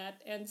 points from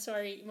that. And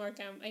sorry,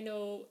 Markham, I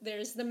know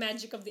there's the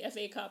magic of the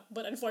FA Cup,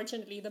 but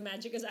unfortunately the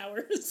magic is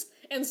ours.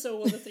 And so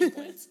will the 3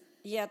 points.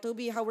 Yeah,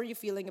 Toby, how were you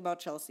feeling about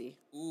Chelsea?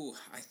 Ooh,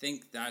 I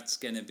think that's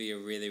going to be a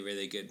really,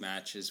 really good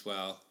match as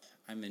well.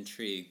 I'm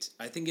intrigued.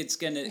 I think it's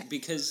going to,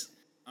 because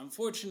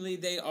unfortunately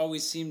they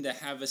always seem to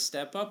have a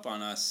step up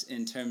on us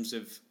in terms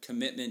of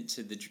commitment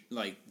to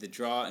the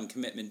draw and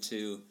commitment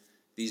to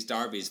these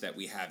derbies that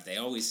we have. They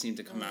always seem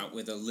to come out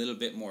with a little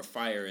bit more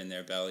fire in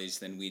their bellies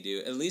than we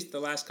do, at least the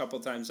last couple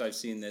times I've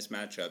seen this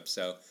matchup.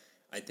 So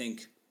I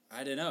think,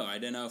 I don't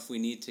know if we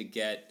need to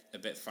get a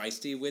bit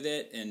feisty with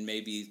it and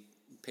maybe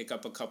pick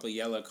up a couple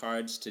yellow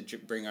cards to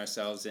bring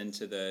ourselves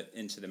into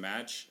the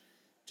match,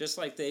 just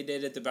like they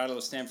did at the Battle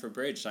of Stamford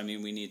Bridge. I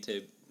mean, we need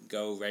to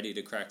go ready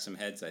to crack some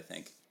heads, I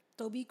think.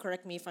 Toby,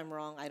 correct me if I'm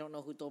wrong. I don't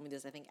know who told me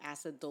this. I think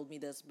Acid told me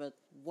this, but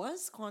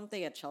was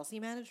Conte a Chelsea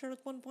manager at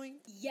one point?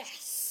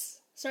 Yes.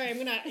 Sorry,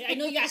 I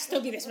know you asked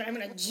Toby this, but I'm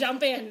gonna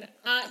jump in.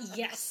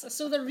 Yes.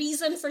 So the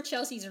reason for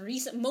Chelsea's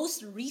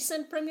most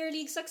recent Premier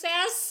League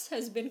success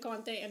has been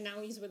Conte, and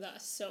now he's with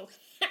us. So.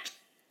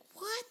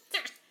 What?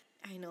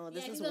 I know,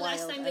 this is the wild.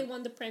 last time they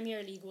won the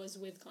Premier League was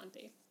with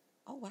Conte.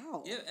 Oh,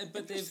 wow. Yeah,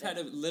 but they've had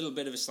a little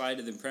bit of a slide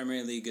in the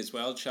Premier League as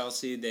well.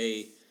 Chelsea,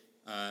 they,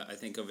 I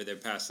think over their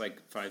past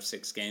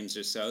 5-6 games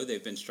or so,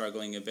 they've been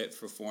struggling a bit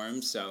for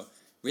form. So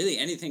really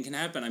anything can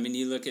happen. I mean,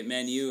 you look at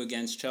Man U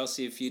against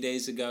Chelsea a few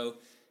days ago.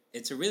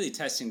 It's a really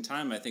testing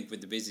time, I think,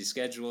 with the busy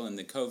schedule and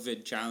the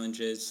COVID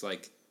challenges.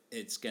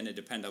 It's going to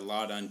depend a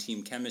lot on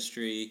team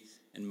chemistry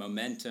and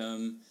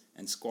momentum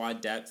and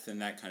squad depth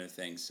and that kind of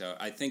thing. So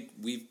I think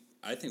we've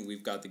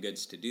got the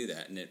goods to do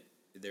that, and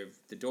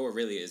the door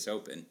really is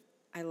open.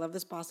 I love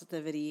this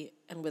positivity,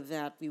 and with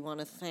that, we want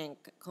to thank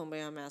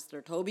Kumbaya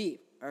Master Toby,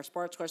 our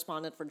sports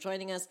correspondent, for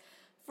joining us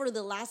for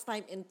the last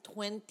time in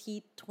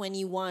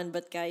 2021.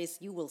 But guys,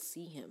 you will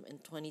see him in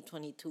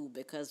 2022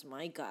 because,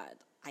 my God,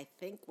 I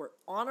think we're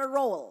on a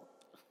roll.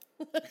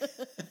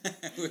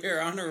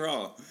 We're on a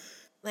roll.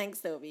 Thanks,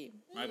 Toby.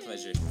 My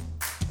pleasure.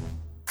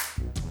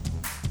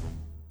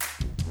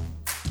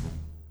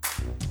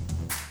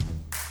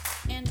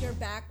 You're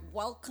back.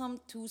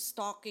 Welcome to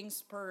Stalking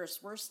Spurs.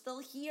 We're still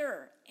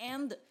here,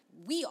 and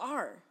we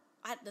are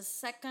at the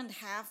second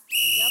half.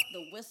 Yep,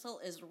 the whistle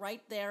is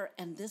right there,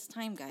 and this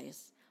time,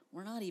 guys,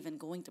 we're not even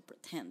going to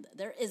pretend.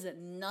 There is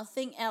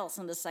nothing else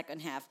in the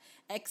second half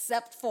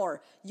except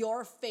for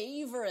your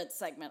favorite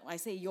segment. I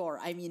say your,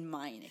 I mean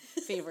mine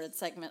favorite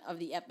segment of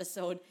the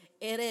episode.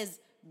 It is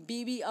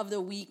BB of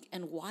the Week.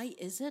 And why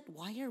is it?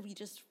 Why are we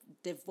just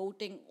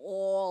devoting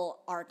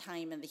all our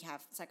time in the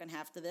second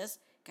half to this?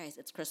 Guys,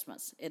 it's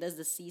Christmas. It is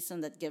the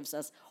season that gives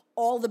us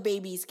all the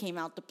babies came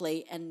out to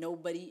play, and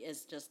nobody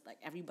is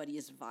everybody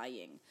is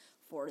vying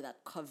for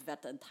that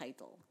coveted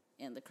title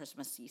in the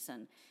Christmas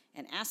season.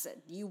 And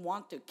Acid, you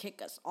want to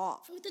kick us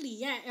off? Totally,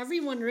 yeah.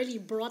 Everyone really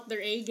brought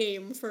their A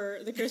game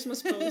for the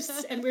Christmas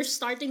posts, and we're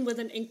starting with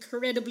an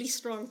incredibly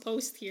strong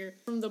post here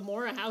from the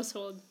Mora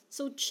household.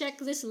 So check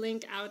this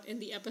link out in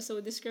the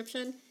episode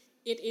description.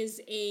 It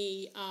is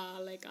a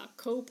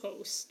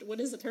co-post. What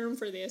is the term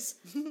for this?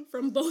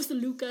 From both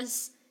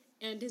Lucas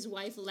and his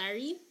wife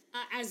Larry.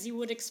 As you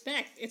would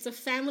expect, it's a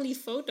family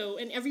photo,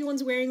 and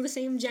everyone's wearing the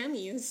same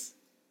jammies.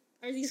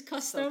 Are these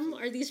custom?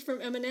 Are these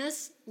from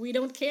M&S? We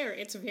don't care.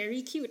 It's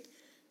very cute.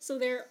 So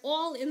they're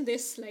all in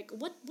this,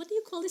 what do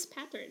you call this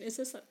pattern? Is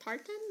this a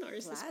tartan or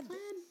is this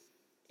plaid?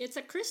 It's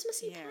a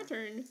Christmassy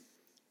pattern.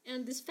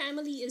 And this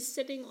family is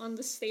sitting on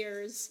the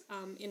stairs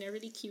in a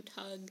really cute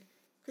hug.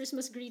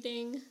 Christmas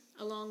greeting,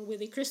 along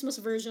with a Christmas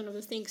version of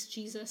the Thanks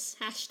Jesus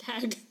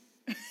hashtag,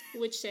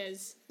 which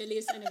says,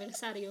 Feliz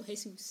Aniversario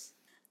Jesus.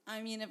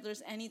 I mean, if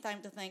there's any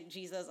time to thank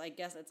Jesus, I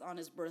guess it's on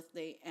his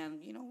birthday.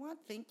 And you know what?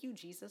 Thank you,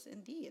 Jesus,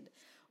 indeed.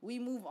 We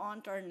move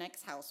on to our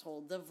next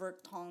household, the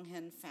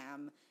Vertonghen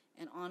fam.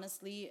 And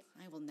honestly,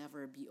 I will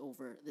never be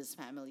over this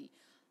family.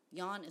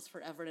 Jan is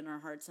forever in our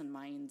hearts and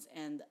minds.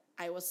 And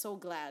I was so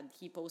glad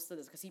he posted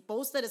this, because he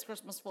posted his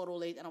Christmas photo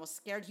late, and I was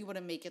scared he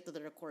wouldn't make it to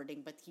the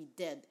recording, but he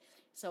did.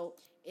 So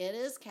it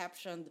is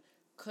captioned,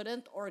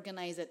 couldn't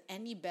organize it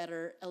any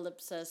better,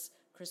 ellipsis,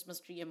 Christmas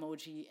tree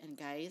emoji. And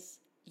guys,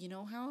 you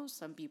know how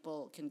some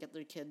people can get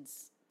their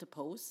kids to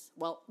pose?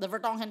 Well, the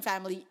Vertonghen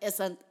family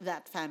isn't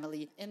that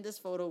family. In this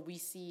photo, we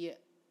see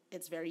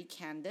it's very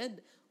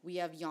candid. We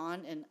have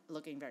Jan and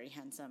looking very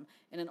handsome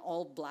in an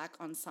all-black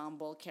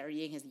ensemble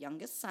carrying his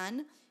youngest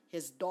son.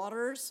 His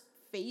daughter's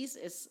face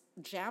is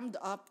jammed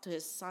up to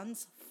his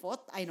son's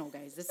foot. I know,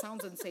 guys, this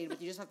sounds insane, but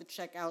you just have to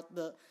check out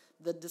the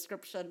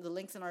description, the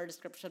links in our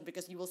description,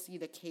 because you will see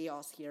the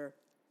chaos here.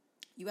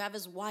 You have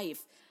his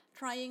wife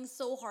trying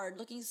so hard,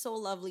 looking so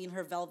lovely in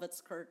her velvet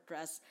skirt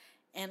dress,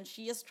 and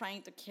she is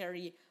trying to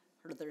carry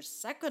their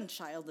second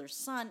child, their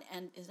son,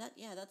 and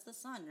that's the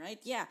son, right?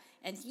 Yeah,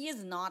 and he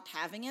is not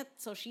having it,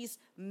 so she's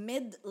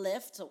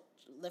mid-lift, so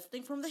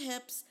lifting from the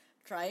hips,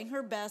 trying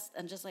her best,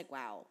 and just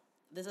wow,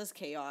 this is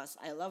chaos.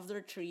 I love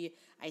their tree.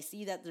 I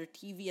see that their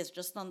TV is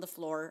just on the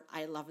floor.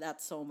 I love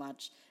that so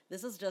much.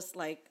 This is just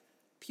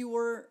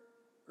pure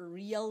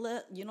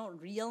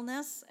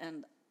realness,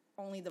 and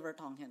only the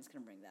Vertonghens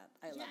can bring that.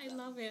 I love Yeah, I that.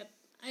 love it.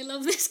 I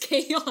love this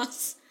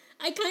chaos.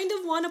 I kind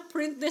of want to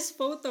print this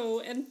photo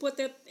and put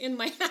it in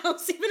my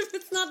house, even if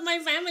it's not my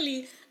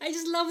family. I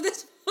just love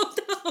this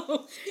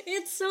photo.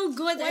 It's so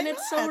good Why and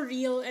it's so not?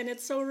 real and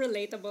it's so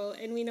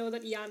relatable. And we know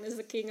that Jan is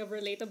the king of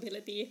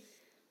relatability.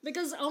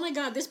 Because oh my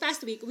god, this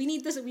past week we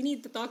need this. We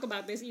need to talk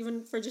about this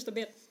even for just a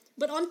bit.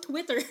 But on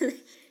Twitter,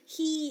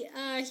 he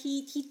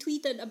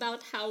tweeted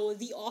about how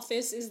The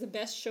Office is the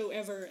best show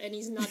ever, and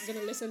he's not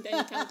gonna listen to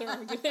any counter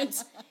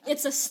arguments.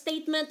 It's a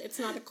statement. It's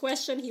not a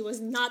question. He was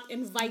not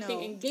inviting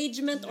No.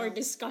 engagement or No.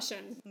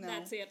 discussion. No.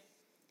 That's it.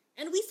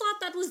 And we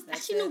thought that was That's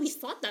actually no, it. we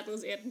thought that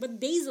was it. But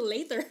days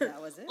later,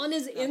 That was it? on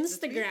his That's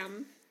the tweet?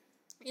 Instagram,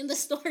 in the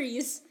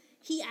stories,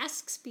 he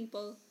asks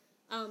people,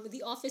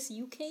 The Office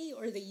UK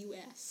or the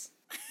US.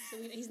 So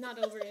he's not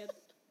over it.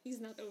 He's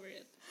not over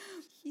it.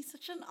 He's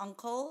such an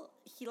uncle.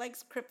 He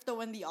likes crypto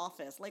in the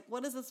office. Like,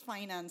 what is this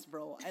finance,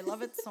 bro? I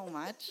love it so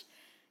much.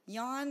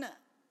 Jan,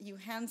 you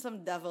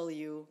handsome devil,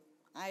 you.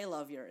 I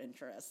love your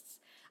interests.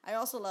 I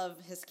also love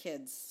his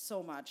kids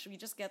so much. We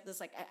just get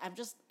this, like, I'm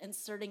just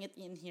inserting it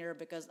in here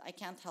because I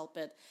can't help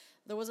it.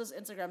 There was this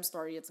Instagram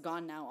story. It's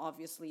gone now,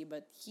 obviously,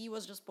 but he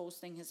was just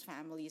posting his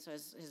family. So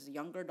his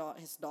younger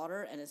his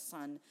daughter and his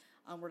son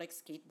were like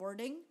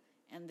skateboarding,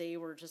 and they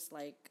were just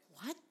like,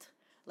 what?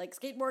 Like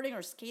skateboarding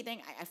or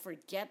skating, I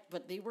forget,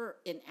 but they were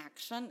in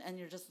action, and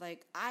you're just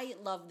like, I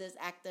love this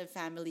active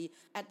family.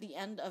 At the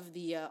end of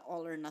the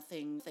All or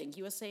Nothing thing,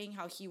 he was saying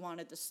how he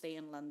wanted to stay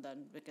in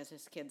London because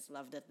his kids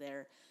loved it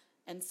there.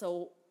 And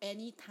so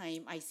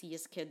anytime I see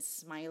his kids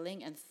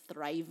smiling and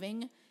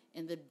thriving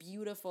in the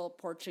beautiful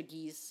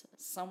Portuguese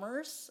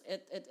summers,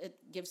 it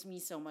gives me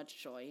so much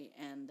joy.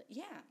 And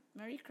yeah,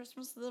 Merry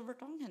Christmas to the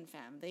Vertonghen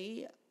fam.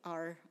 They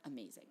are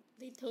amazing.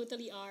 They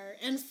totally are.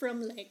 And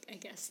from like, I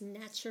guess,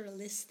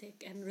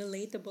 naturalistic and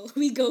relatable,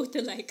 we go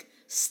to like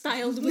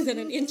styled within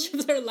an inch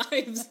of their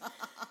lives.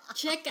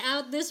 Check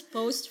out this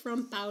post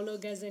from Paulo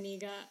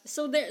Gazaniga.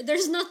 So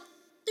there's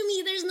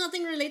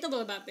nothing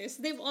relatable about this.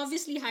 They've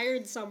obviously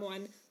hired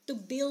someone to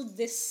build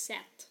this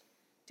set,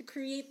 to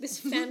create this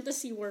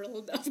fantasy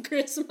world of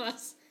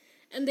Christmas.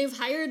 And they've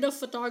hired a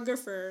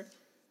photographer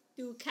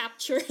to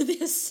capture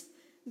this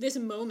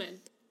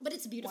moment. But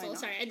it's beautiful. Why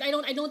not? Sorry,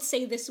 I don't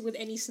say this with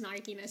any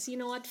snarkiness. You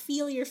know what?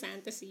 Feel your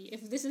fantasy.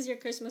 If this is your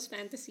Christmas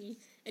fantasy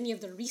and you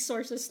have the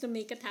resources to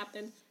make it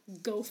happen,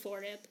 go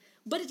for it.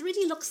 But it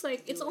really looks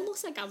like it's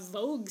almost like a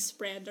Vogue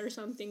spread or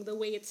something. The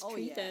way it's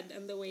treated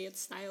and the way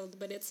it's styled.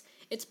 But it's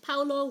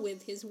Paulo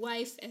with his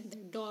wife and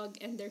their dog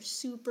and their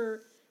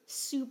super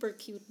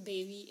cute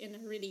baby in a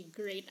really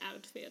great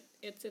outfit.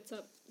 It's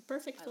a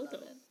perfect photo.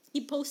 love it.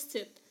 He posts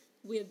it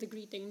with the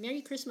greeting,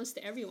 Merry Christmas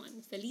to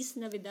everyone. Feliz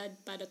Navidad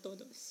para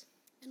todos.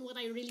 And what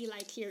I really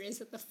like here is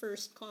that the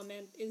first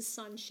comment is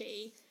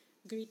Sanche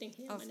greeting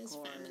him Of and his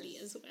family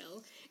course. as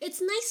well.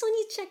 It's nice when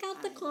you check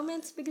out the love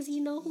comments because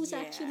you know who's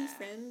actually Yeah.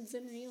 friends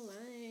in real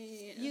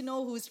life. You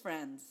know who's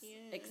friends.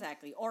 Yeah.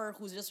 Exactly. Or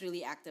who's just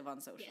really active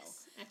on social.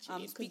 Yes,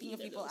 actually, it could be Speaking of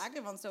either people those.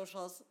 active on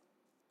socials,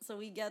 so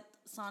we get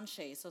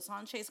Sanche. So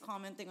Sanche's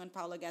commenting on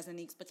Paolo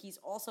Gazaniques, but he's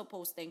also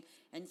posting,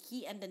 and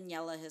he and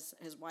Daniela,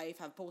 his wife,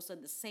 have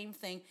posted the same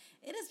thing.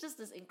 It is just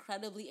this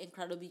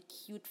incredibly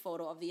cute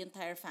photo of the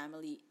entire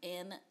family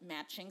in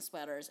matching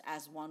sweaters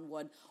as one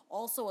would.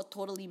 Also a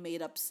totally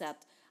made up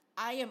set.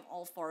 I am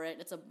all for it.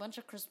 It's a bunch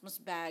of Christmas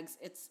bags.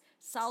 It's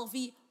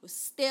Salvi.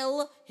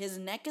 Still, his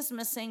neck is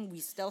missing. We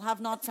still have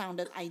not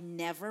found it. I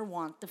never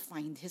want to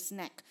find his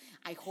neck.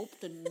 I hope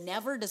to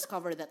never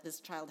discover that this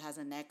child has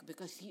a neck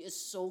because he is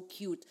so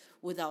cute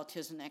without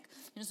his neck.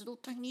 His little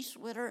tiny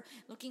sweater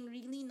looking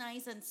really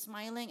nice and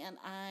smiling, and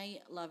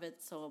I love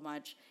it so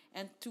much.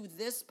 And to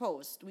this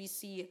post, we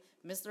see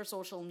Mr.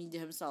 Social Media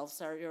himself,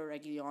 Sergio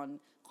Reguilon,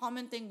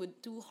 commenting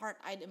with 2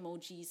 heart-eyed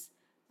emojis.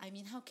 I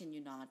mean, how can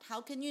you not?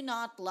 How can you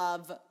not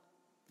love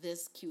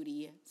this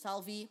cutie?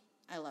 Salvi,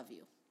 I love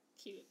you.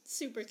 Cute.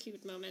 Super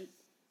cute moment.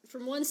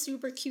 From one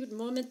super cute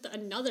moment to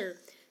another.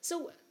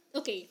 So,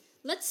 okay,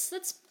 let's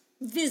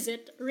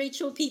visit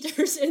Rachel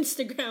Peters'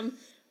 Instagram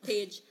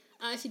page.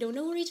 If you don't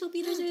know who Rachel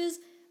Peters is,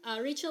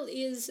 Rachel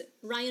is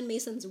Ryan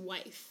Mason's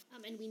wife.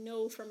 And we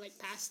know from like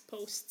past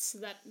posts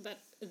that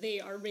they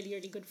are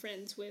really good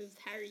friends with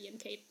Harry and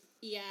Kate.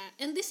 Yeah,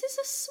 and this is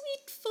a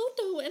sweet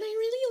photo, and I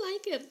really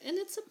like it. And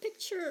it's a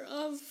picture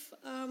of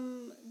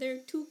their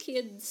 2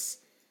 kids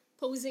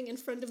posing in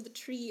front of the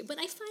tree. But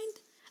I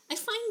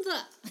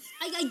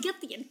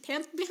get the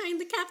intent behind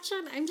the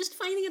caption. I'm just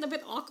finding it a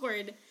bit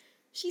awkward.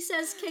 She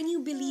says, "Can you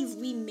believe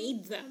we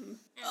made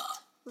them?" At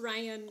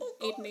Ryan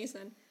 8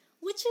 Mason,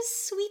 which is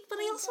sweet. But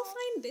I also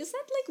find, is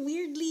that like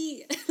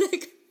weirdly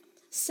like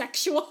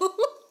sexual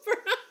for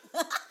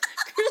a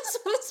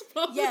Christmas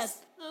post Yes.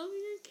 of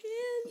your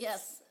kids?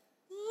 Yes.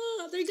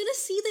 Oh, they're gonna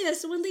see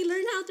this. When they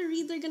learn how to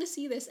read, they're gonna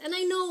see this. And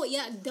I know,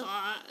 yeah,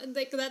 duh,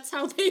 like that's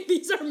how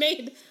babies are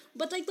made.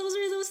 But like those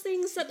are those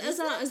things that as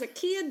a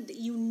kid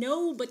you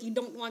know, but you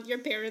don't want your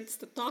parents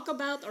to talk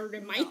about or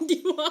remind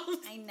you of.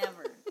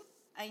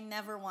 I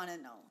never want to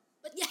know.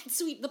 But yeah, it's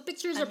sweet. The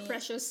pictures are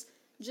precious.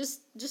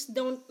 Just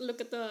don't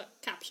look at the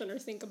caption or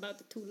think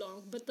about it too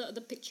long. But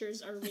the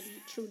pictures are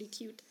really truly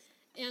cute.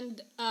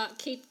 And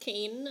Kate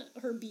Kane,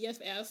 her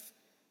BFF,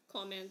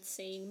 comments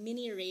saying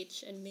Mini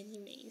Rach and Mini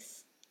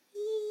Mace.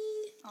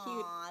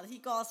 Cute. Aw, he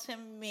calls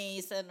him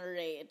Mace and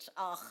Rach.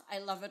 Ugh, I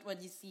love it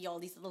when you see all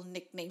these little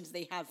nicknames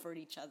they have for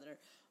each other.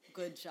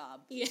 Good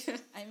job. Yeah.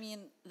 I mean,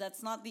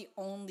 that's not the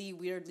only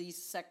weirdly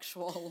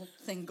sexual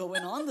thing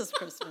going on this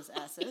Christmas,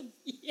 Acid.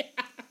 Yeah.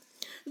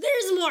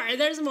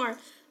 There's more.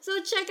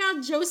 So check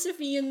out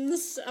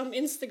Josephine's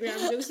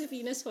Instagram,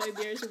 Josephina's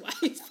Hoybear's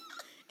wife.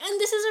 And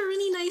this is a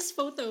really nice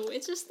photo.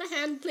 It's just the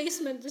hand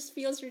placement just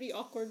feels really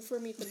awkward for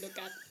me to look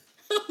at.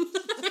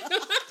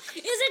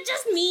 Is it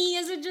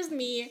just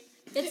me?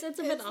 It's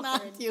a bit awkward.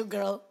 Not you,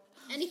 girl.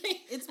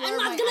 Anyway, It's I'm where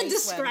not my gonna eyes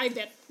describe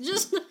it.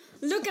 Just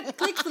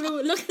click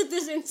through, look at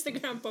this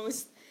Instagram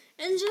post,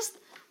 and just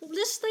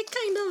like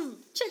kind of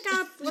check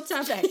out what's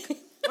happening. Check.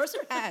 Where's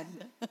your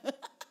hand?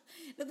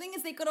 The thing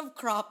is, they could have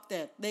cropped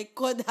it. They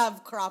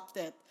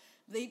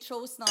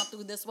chose not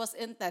to. This was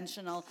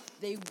intentional.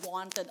 They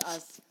wanted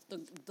us to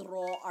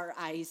draw our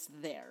eyes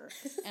there.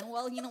 And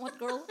well, you know what,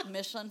 girl?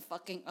 Mission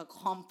fucking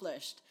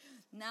accomplished.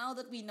 Now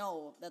that we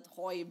know that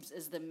Hoybs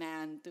is the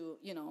man to,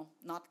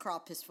 not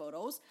crop his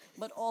photos,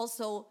 but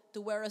also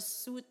to wear a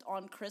suit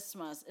on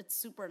Christmas, it's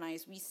super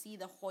nice. We see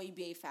the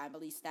Hoybie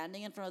family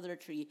standing in front of their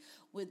tree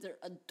with their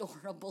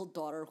adorable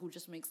daughter who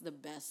just makes the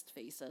best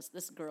faces.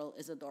 This girl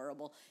is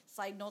adorable.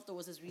 Side note, there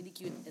was this really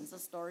cute Insta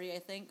story, I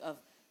think, of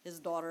his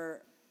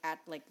daughter at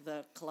like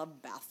the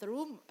club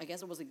bathroom. I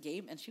guess it was a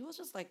game, and she was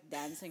just like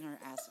dancing her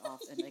ass off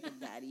in like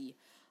a daddy.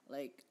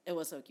 Like, it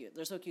was so cute.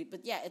 They're so cute.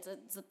 But yeah,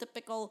 it's a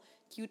typical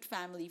cute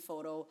family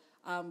photo.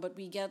 But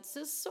we get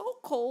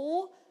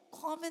Sissoko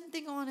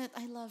commenting on it.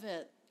 I love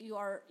it. You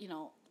are,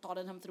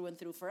 Tottenham through and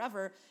through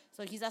forever.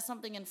 So he says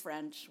something in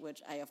French,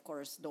 which I, of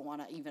course, don't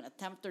want to even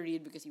attempt to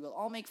read because you will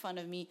all make fun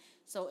of me.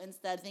 So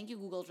instead, thank you,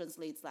 Google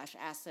Translate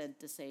 /Acid,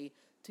 to say,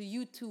 to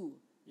you too,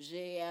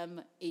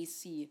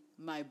 JMAC,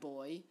 my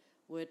boy,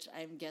 which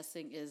I'm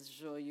guessing is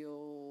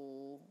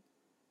Joyo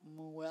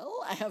Muel?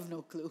 I have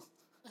no clue.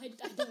 I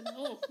don't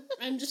know.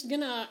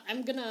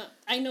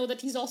 I know that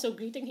he's also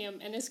greeting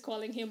him and is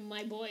calling him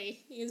my boy.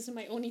 Is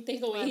my only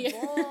takeaway here.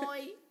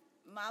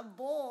 My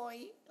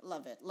boy.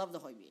 Love it. Love the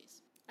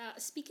Hoybies.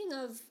 Speaking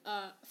of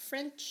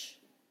French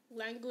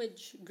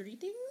language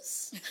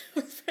greetings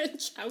or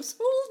French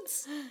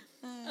households,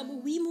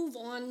 we move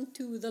on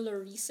to the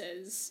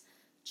Larises.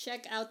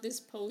 Check out this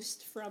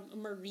post from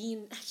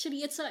Marine.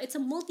 Actually, it's a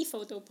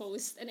multi-photo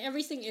post, and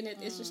everything in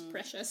it is just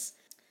precious.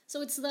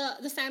 So it's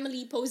the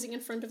family posing in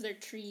front of their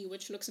tree,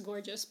 which looks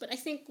gorgeous. But I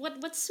think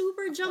what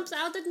super jumps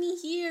out at me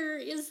here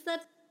is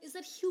that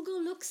Hugo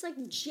looks like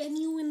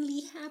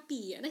genuinely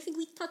happy. And I think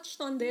we touched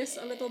on this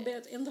a little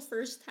bit in the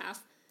first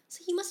half.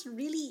 So he must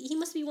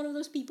be one of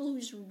those people who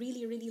just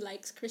really, really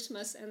likes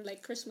Christmas and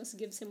like Christmas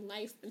gives him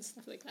life and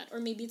stuff like that.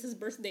 Or maybe it's his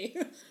birthday.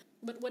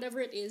 But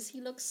whatever it is,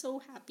 he looks so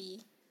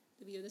happy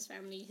to be with his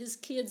family. His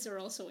kids are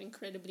also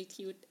incredibly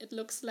cute. It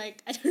looks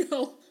like, I don't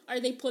know, are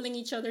they pulling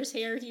each other's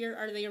hair here?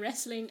 Are they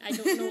wrestling? I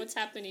don't know what's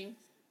happening,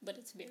 but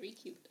it's very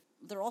cute.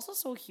 They're also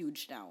so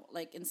huge now,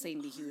 like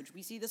insanely huge.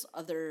 We see this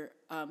other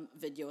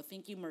video.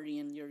 Thank you,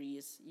 Marine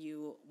Yuris,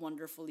 you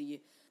wonderful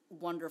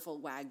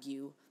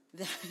Wagyu.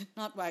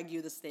 Not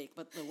Wagyu the steak,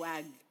 but the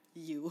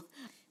Wagyu.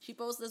 She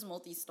posts this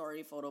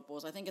multi-story photo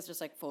post. I think it's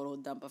just like photo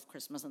dump of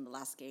Christmas in the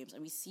last games.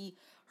 And we see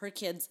her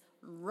kids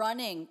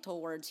running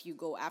towards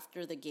Hugo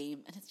after the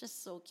game. And it's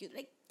just so cute.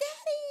 Like,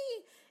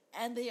 Daddy!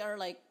 And they are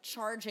like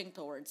charging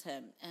towards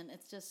him. And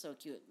it's just so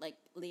cute. Like,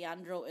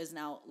 Leandro is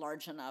now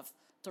large enough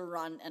to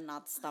run and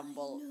not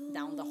stumble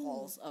down the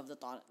halls of the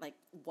Like,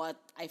 what?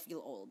 I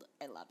feel old.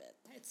 I love it.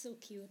 That's so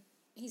cute.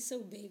 He's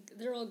so big.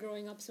 They're all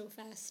growing up so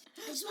fast.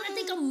 I just want to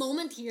take a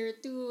moment here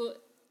to...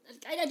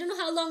 I don't know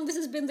how long this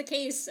has been the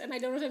case, and I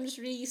don't know if I'm just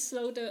really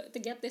slow to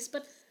get this,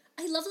 but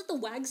I love that the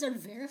WAGs are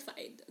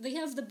verified. They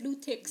have the blue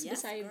ticks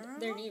beside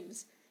their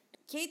names.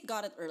 Kate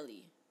got it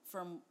early,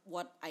 from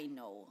what I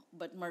know,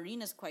 but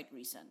Marine is quite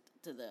recent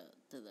to the.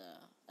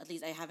 At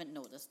least I haven't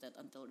noticed it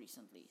until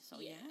recently. So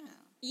yeah.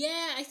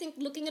 Yeah, I think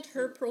looking at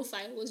her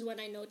profile was when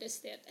I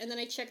noticed it, and then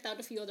I checked out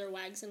a few other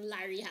WAGs, and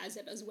Larry has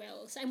it as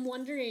well. So I'm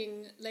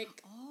wondering,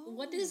 like,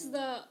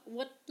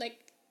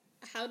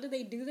 how do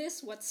they do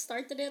this? What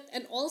started it?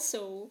 And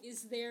also,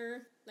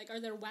 are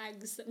there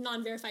WAGs,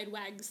 non-verified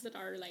WAGs that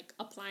are like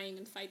applying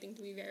and fighting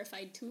to be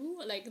verified too?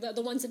 Like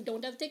the ones that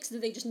don't have ticks, do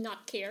they just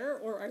not care,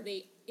 or are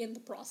they in the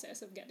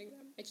process of getting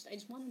them? I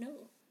just want to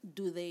know.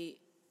 Do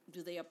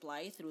they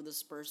apply through the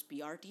Spurs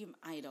PR team?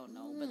 I don't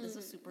know, but this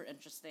is super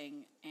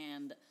interesting,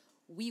 and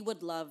we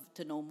would love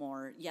to know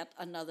more. Yet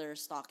another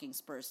stalking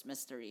Spurs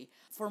mystery.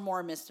 For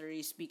more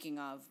mysteries, speaking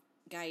of,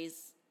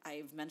 guys,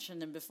 I've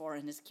mentioned him before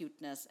in his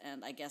cuteness,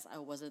 and I guess I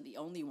wasn't the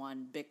only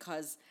one,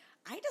 because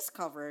I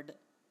discovered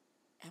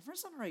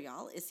Emerson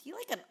Royal, is he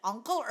like an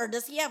uncle, or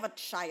does he have a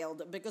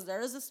child? Because there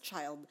is this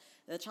child.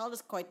 The child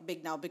is quite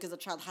big now because the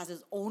child has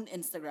his own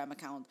Instagram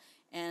account,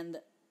 and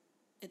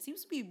it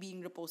seems to be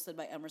being reposted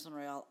by Emerson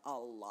Royale a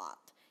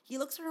lot. He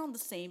looks around the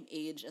same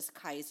age as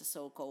Kai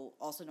Sissoko,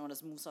 also known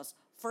as Musa's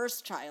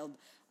first child,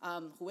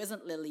 who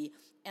isn't Lily.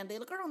 And they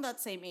look around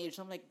that same age.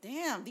 I'm like,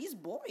 damn, these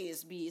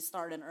boys be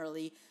starting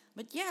early.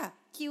 But yeah,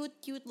 cute,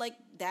 like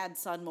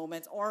dad-son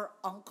moments or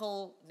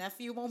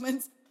uncle-nephew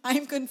moments.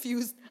 I'm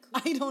confused.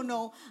 I don't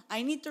know.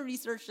 I need to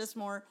research this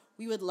more.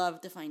 We would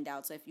love to find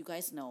out. So if you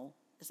guys know,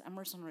 does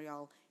Emerson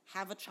Royale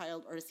have a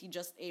child or is he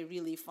just a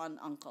really fun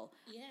uncle?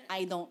 Yeah.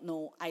 I don't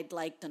know. I'd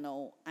like to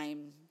know.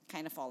 I'm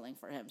kind of falling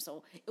for him.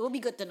 So it would be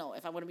good to know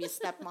if I'm going to be a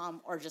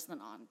stepmom or just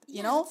an aunt. You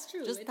Yeah, know? that's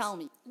true. Just It's tell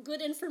me.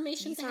 Good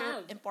information These to are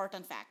have.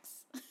 important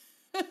facts.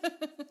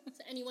 If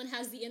anyone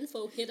has the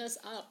info, hit us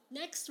up.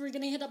 Next, we're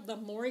gonna hit up the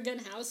Morgan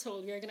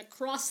household. We're gonna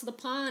cross the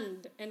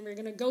pond and we're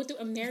gonna go to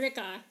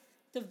America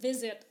to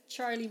visit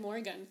Charlie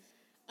Morgan.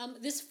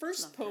 This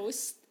first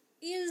post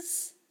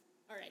is,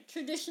 alright,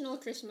 traditional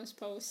Christmas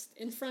post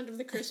in front of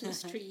the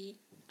Christmas tree.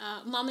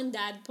 Mom and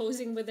dad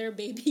posing with their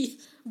baby.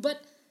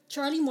 But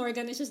Charlie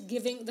Morgan is just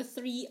giving the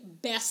 3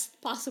 best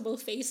possible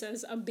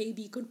faces a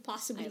baby could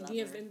possibly I love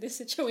give her. in this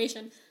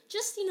situation.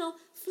 Just,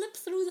 flip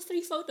through the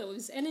 3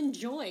 photos and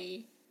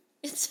enjoy.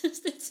 It's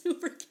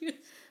super cute.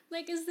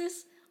 Like, is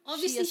this...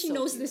 Obviously, is she so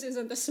knows cute. this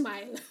isn't a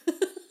smile.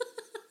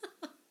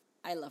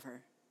 I love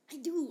her. I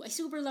do. I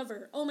super love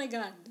her. Oh my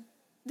god.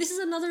 This is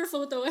another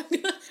photo.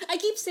 I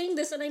keep saying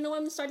this and I know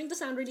I'm starting to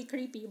sound really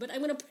creepy, but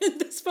I'm gonna print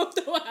this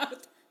photo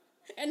out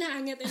and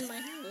hang it in my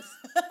house.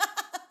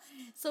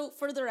 So,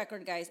 for the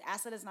record, guys,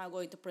 Asad is now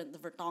going to print the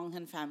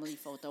Vertonghen family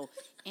photo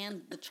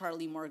and the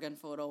Charlie Morgan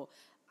photo.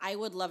 I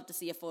would love to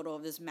see a photo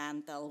of this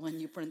mantle when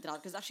you print it out,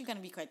 because it's actually going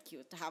to be quite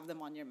cute to have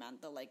them on your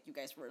mantle like you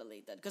guys were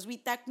related. Because we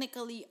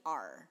technically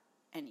are,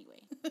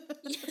 anyway.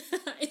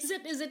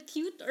 Is it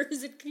cute or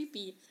is it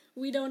creepy?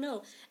 We don't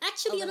know.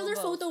 Actually, A little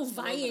another both. photo A little bit of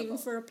vying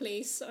both. for a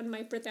place on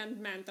my pretend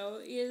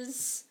mantle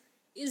is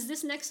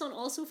this next one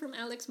also from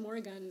Alex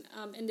Morgan.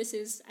 And this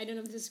is, I don't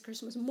know if this is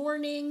Christmas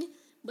morning,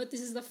 but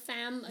this is the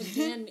fam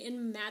again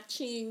in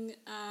matching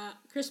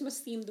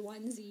Christmas-themed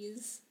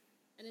onesies.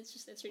 And it's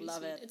really Love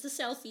sweet. it. It's a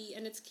selfie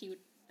and it's cute.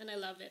 And I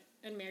love it.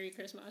 And Merry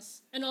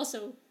Christmas. And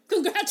also,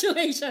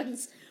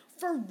 congratulations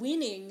for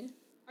winning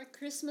our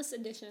Christmas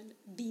edition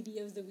BD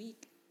of the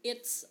Week.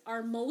 It's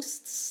our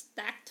most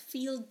stacked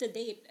field to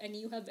date, and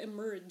you have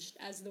emerged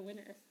as the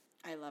winner.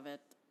 I love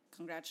it.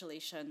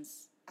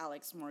 Congratulations,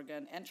 Alex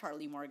Morgan and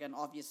Charlie Morgan,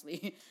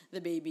 obviously,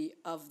 the baby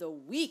of the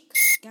week.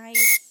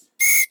 Guys,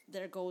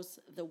 there goes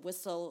the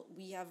whistle.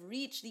 We have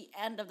reached the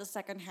end of the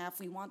second half.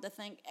 We want to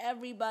thank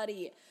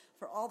everybody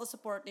for all the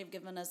support they've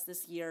given us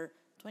this year.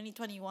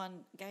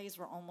 2021, guys,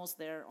 we're almost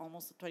there,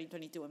 almost to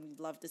 2022, and we'd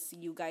love to see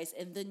you guys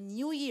in the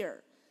new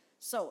year.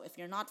 So if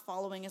you're not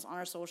following us on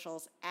our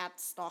socials, at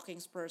Stalking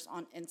Spurs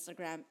on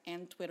Instagram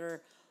and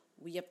Twitter,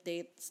 we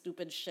update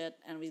stupid shit,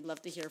 and we'd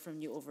love to hear from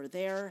you over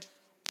there.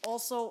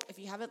 Also, if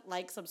you haven't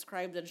liked,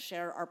 subscribed, and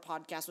share our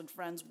podcast with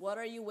friends, what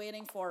are you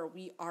waiting for?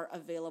 We are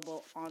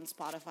available on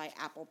Spotify,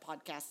 Apple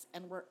Podcasts,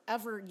 and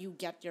wherever you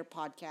get your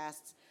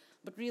podcasts.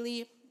 But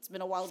really, it's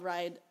been a wild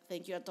ride.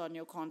 Thank you,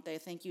 Antonio Conte.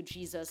 Thank you,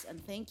 Jesus.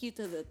 And thank you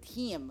to the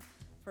team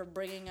for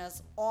bringing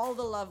us all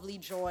the lovely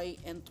joy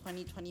in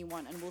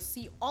 2021. And we'll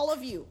see all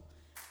of you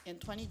in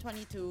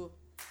 2022.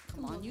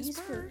 Come on, you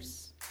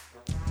Spurs.